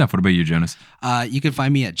 all good stuff. What about you, Jonas? You can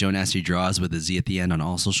find me at Jonas Draws with a Z at the end on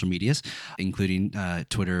all social medias, including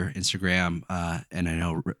Twitter, Instagram, and I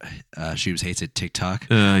know Shoobs hates it, TikTok.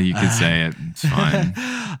 You could say it. It's fine.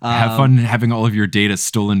 Have fun having all of your data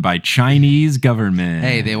stolen by Chinese government.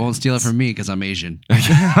 Hey, they won't steal it from me because I'm Asian.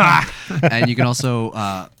 And you can also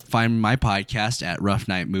find my podcast at Rough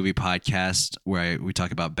Night Movie Podcast, where we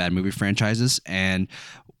talk about bad movie franchises, and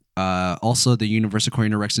also the Universe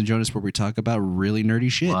According to Rex and Jonas, where we talk about really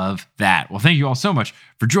nerdy shit. Love that. Well, thank you all so much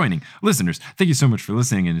for joining. Listeners, thank you so much for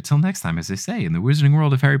listening. And until next time, as they say in the Wizarding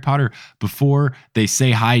World of Harry Potter, before they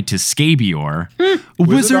say hi to Scabior,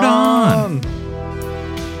 wizard on!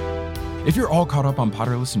 If you're all caught up on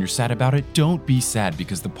Potterless and you're sad about it, don't be sad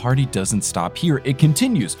because the party doesn't stop here. It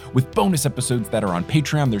continues with bonus episodes that are on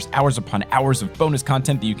Patreon. There's hours upon hours of bonus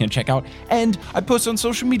content that you can check out, and I post on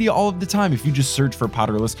social media all of the time. If you just search for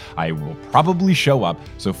Potterless, I will probably show up,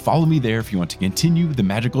 so follow me there if you want to continue the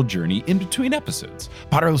magical journey in between episodes.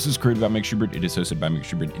 Potterless is created by Mike Schubert, it is hosted by Mike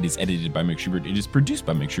Schubert, it is edited by Mike Schubert, it is produced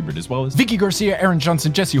by Mike Schubert, as well as Vicky Garcia, Aaron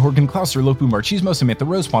Johnson, Jesse Horgan, Klaus Lopu, Marchismo, Samantha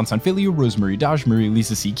Rose, Juan Sanfilio, Rosemary Dodge, Marie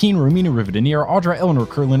Lisa C. Keen, Romina Rivadeneer, Audra, Eleanor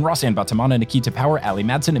Curlin, Rossanne Batamana, Nikita Power, Ali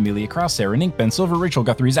Madsen, Amelia Krause, Sarah Nink, Ben Silver, Rachel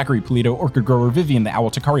Guthrie, Zachary Polito, Orchid Grower, Vivian the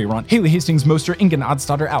Owl, Takari Ront, Haley Hastings, Moster, Ingen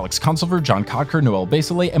Odstadter, Alex Consilver, John Codker, Noel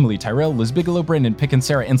Basile, Emily Tyrell, Liz Bigelow, Brandon Pickens,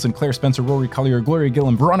 Sarah Ensign, Claire Spencer, Rory Collier, Gloria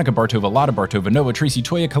Gillam, Veronica Bartova, Lotta Bartova, Noah, Tracy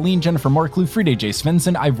Toya, Colleen, Jennifer Marklew, Frida J.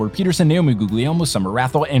 Svensson, Ivor Peterson, Naomi Guglielmo, Summer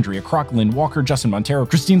Rathel, Andrea Kroc, Lynn Walker, Justin Montero,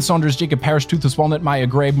 Christine Saunders, Jacob Parrish, Toothless Walnut, Maya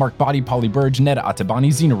Gray, Mark Body, Polly Burge, Neda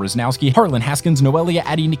Atabani, Zena Rosnowski, Harlan Haskins, Noelia,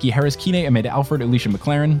 Addie, Nikki Harris, Kine, Amanda Alfred, Alicia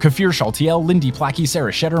McLaren, Kafir Shaltiel, Lindy Plackey,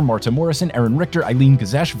 Sarah Shetter, Marta Morrison, Aaron Richter, Eileen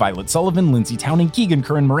Gazesh, Violet Sullivan, Lindsay Towning, Keegan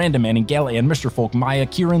Curran, Miranda Manning, Gail Ann, Mr. Folk, Maya,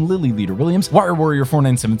 Kieran, Lily Leader Williams, Wire Warrior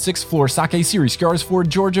 4976, Floor Sake, Siri Scars, Ford,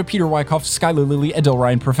 Georgia, Peter Wyckoff, Skylar Lilly, Edel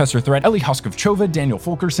Ryan, Professor Threat, Ellie Hoskov-Chova, Daniel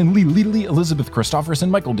Fulkerson, Lee Leadley, Elizabeth Christofferson,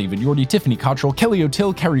 Michael David Yordi, Tiffany Cottrell, Kelly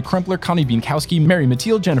O'Till, Carrie Krempler, Connie Bienkowski, Mary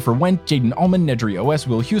Mathilde, Jennifer Wendt, Jaden Allman, Nedry OS,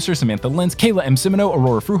 Will Huser, Samantha Lenz, Kayla M. Simino,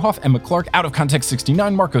 Aurora Fruhoff, Emma Clark, Out of Context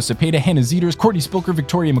 69, Marco Cepeda, Hannah Zeters, Courtney Spilker,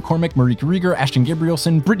 Victoria McCormick, Marique Rieger, Ashton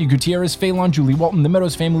Gabrielson, Brittany Gutierrez, Phelan, Julie Walton, The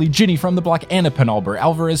Meadows Family, Ginny from the Block, Anna Penalber,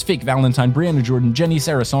 Alvarez, Fake Valentine, Brianna Jordan, Jenny,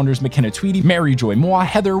 Sarah Saunders, McKenna Tweedy, Mary Joy Moa,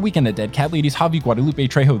 Heather, Weekend at Dead Cat Ladies, Javi Guadalupe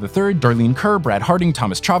Trejo III, Darlene Kerr, Brad Harding,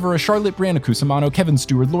 Thomas Chavara, Charlotte, Brianna Cusimano, Kevin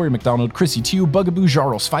Stewart, Lori McDonald, Chrissy Tew, Bugaboo,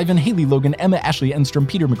 Jarl Sviven, Haley Logan, Emma Ashley Enstrom,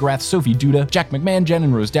 Peter McGrath, Sophie Duda, Jack McMahon, Jen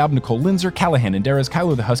and Rose Daub, Nicole Linzer, Callahan and Darris,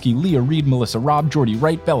 Kylo the Husky, Leah Reed, Melissa Robb, Jordy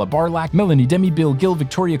Wright, Bella Barlack, Melanie Demi, Bill Gill,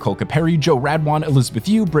 Victoria Kolka Perry, Joe Radwan, Elizabeth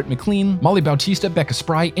Yu, Britt McLean, Molly Bautista, Becca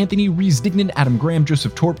Spry, Anthony Rees Dignan, Adam Graham,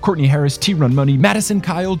 Joseph Torp, Courtney Harris, T Run Money, Madison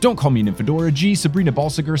Kyle, Don't Call Me Nymphadora, G, Sabrina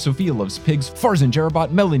Balsiger, Sophia Loves Pigs, Farzan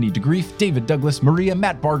Jerabot, Melanie DeGrief, David Douglas, Maria,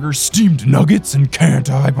 Matt Barger, Steamed Nuggets, and Can't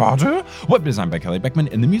I Potter? Web design by Kelly Beckman,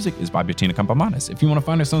 and the music is by Bettina Campamanes. If you want to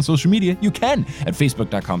find us on social media, you can at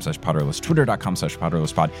facebook.com/Potterless,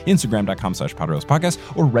 twitter.com/PotterlessPod, instagram.com/PotterlessPodcast,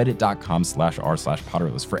 or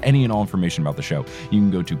reddit.com/r/Potterless. For any and all information about the show, you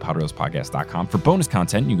can go to PotterlessPodcast.com. For bonus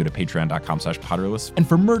content, you can go to patreon.com/Potterless. And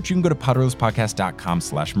for merch, you can go to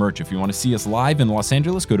PotterlessPodcast.com/merch. If you want to see us live in Los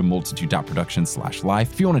Angeles, go to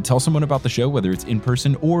multitude.productions/live. If you want to tell someone about the show, whether it's in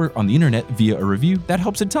person or on the internet via a review, that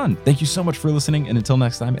helps a ton. Thank you so much for listening, and until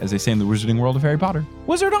next time, as they say in the wizarding world of Harry Potter,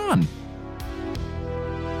 wizard on!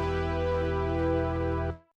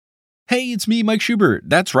 Hey, it's me, Mike Schubert.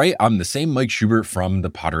 That's right, I'm the same Mike Schubert from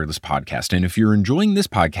the Potterless podcast. And if you're enjoying this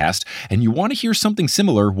podcast and you want to hear something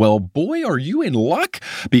similar, well, boy, are you in luck,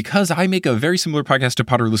 because I make a very similar podcast to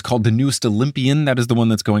Potterless called The Newest Olympian. That is the one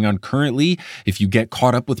that's going on currently. If you get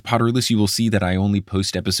caught up with Potterless, you will see that I only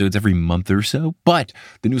post episodes every month or so. But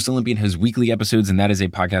The Newest Olympian has weekly episodes, and that is a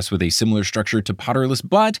podcast with a similar structure to Potterless,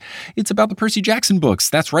 but it's about the Percy Jackson books.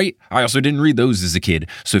 That's right, I also didn't read those as a kid.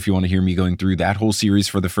 So if you want to hear me going through that whole series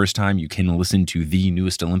for the first time, you can listen to The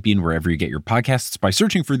Newest Olympian wherever you get your podcasts by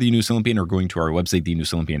searching for The Newest Olympian or going to our website,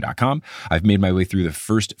 thenewestolympian.com. I've made my way through the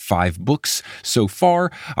first 5 books so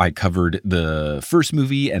far. I covered the first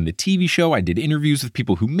movie and the TV show. I did interviews with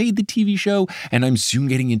people who made the TV show, and I'm soon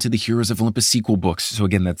getting into the Heroes of Olympus sequel books. So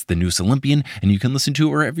again, that's The Newest Olympian, and you can listen to it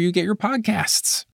wherever you get your podcasts.